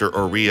sponsor,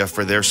 Aurea,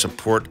 for their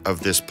support of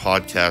this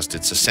podcast.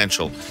 It's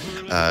essential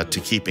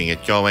to keeping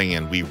it going,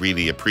 and we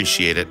really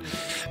appreciate it.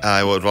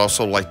 I would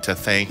also like to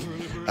thank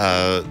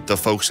the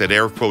folks at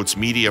Air Quotes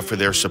Media for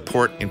their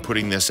support in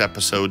putting this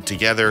episode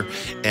together,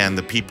 and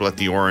the people at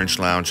the Orange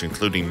Lounge,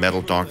 including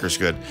Metal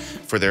Donkersgood,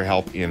 for their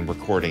help in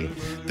recording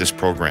this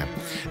program.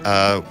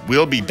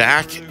 We'll be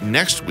back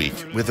next week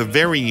with a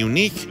very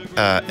unique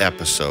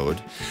episode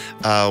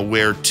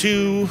where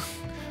two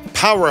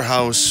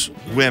powerhouse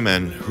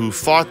women who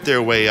fought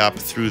their way up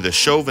through the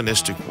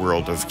chauvinistic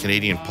world of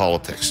Canadian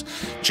politics,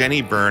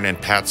 Jenni Byrne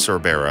and Pat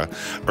Sorbera,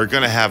 are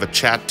going to have a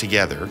chat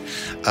together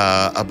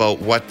about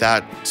what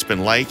that's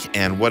been like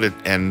and what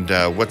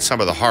some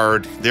of the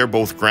hard. They're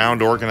both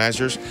ground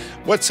organizers.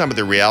 What some of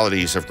the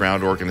realities of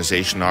ground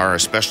organization are,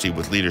 especially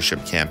with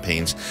leadership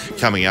campaigns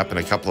coming up in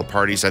a couple of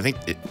parties. I think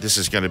this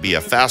is going to be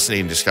a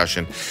fascinating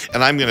discussion,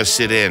 and I'm going to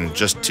sit in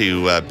just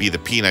to be the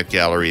peanut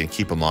gallery and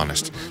keep them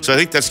honest. So I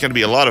think that's going to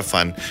be a lot of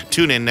fun.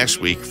 Tune in next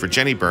week for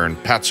Jenni Byrne,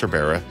 Pat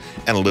Sorbera,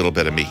 and a little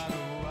bit of me.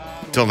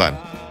 Till then,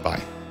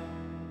 bye.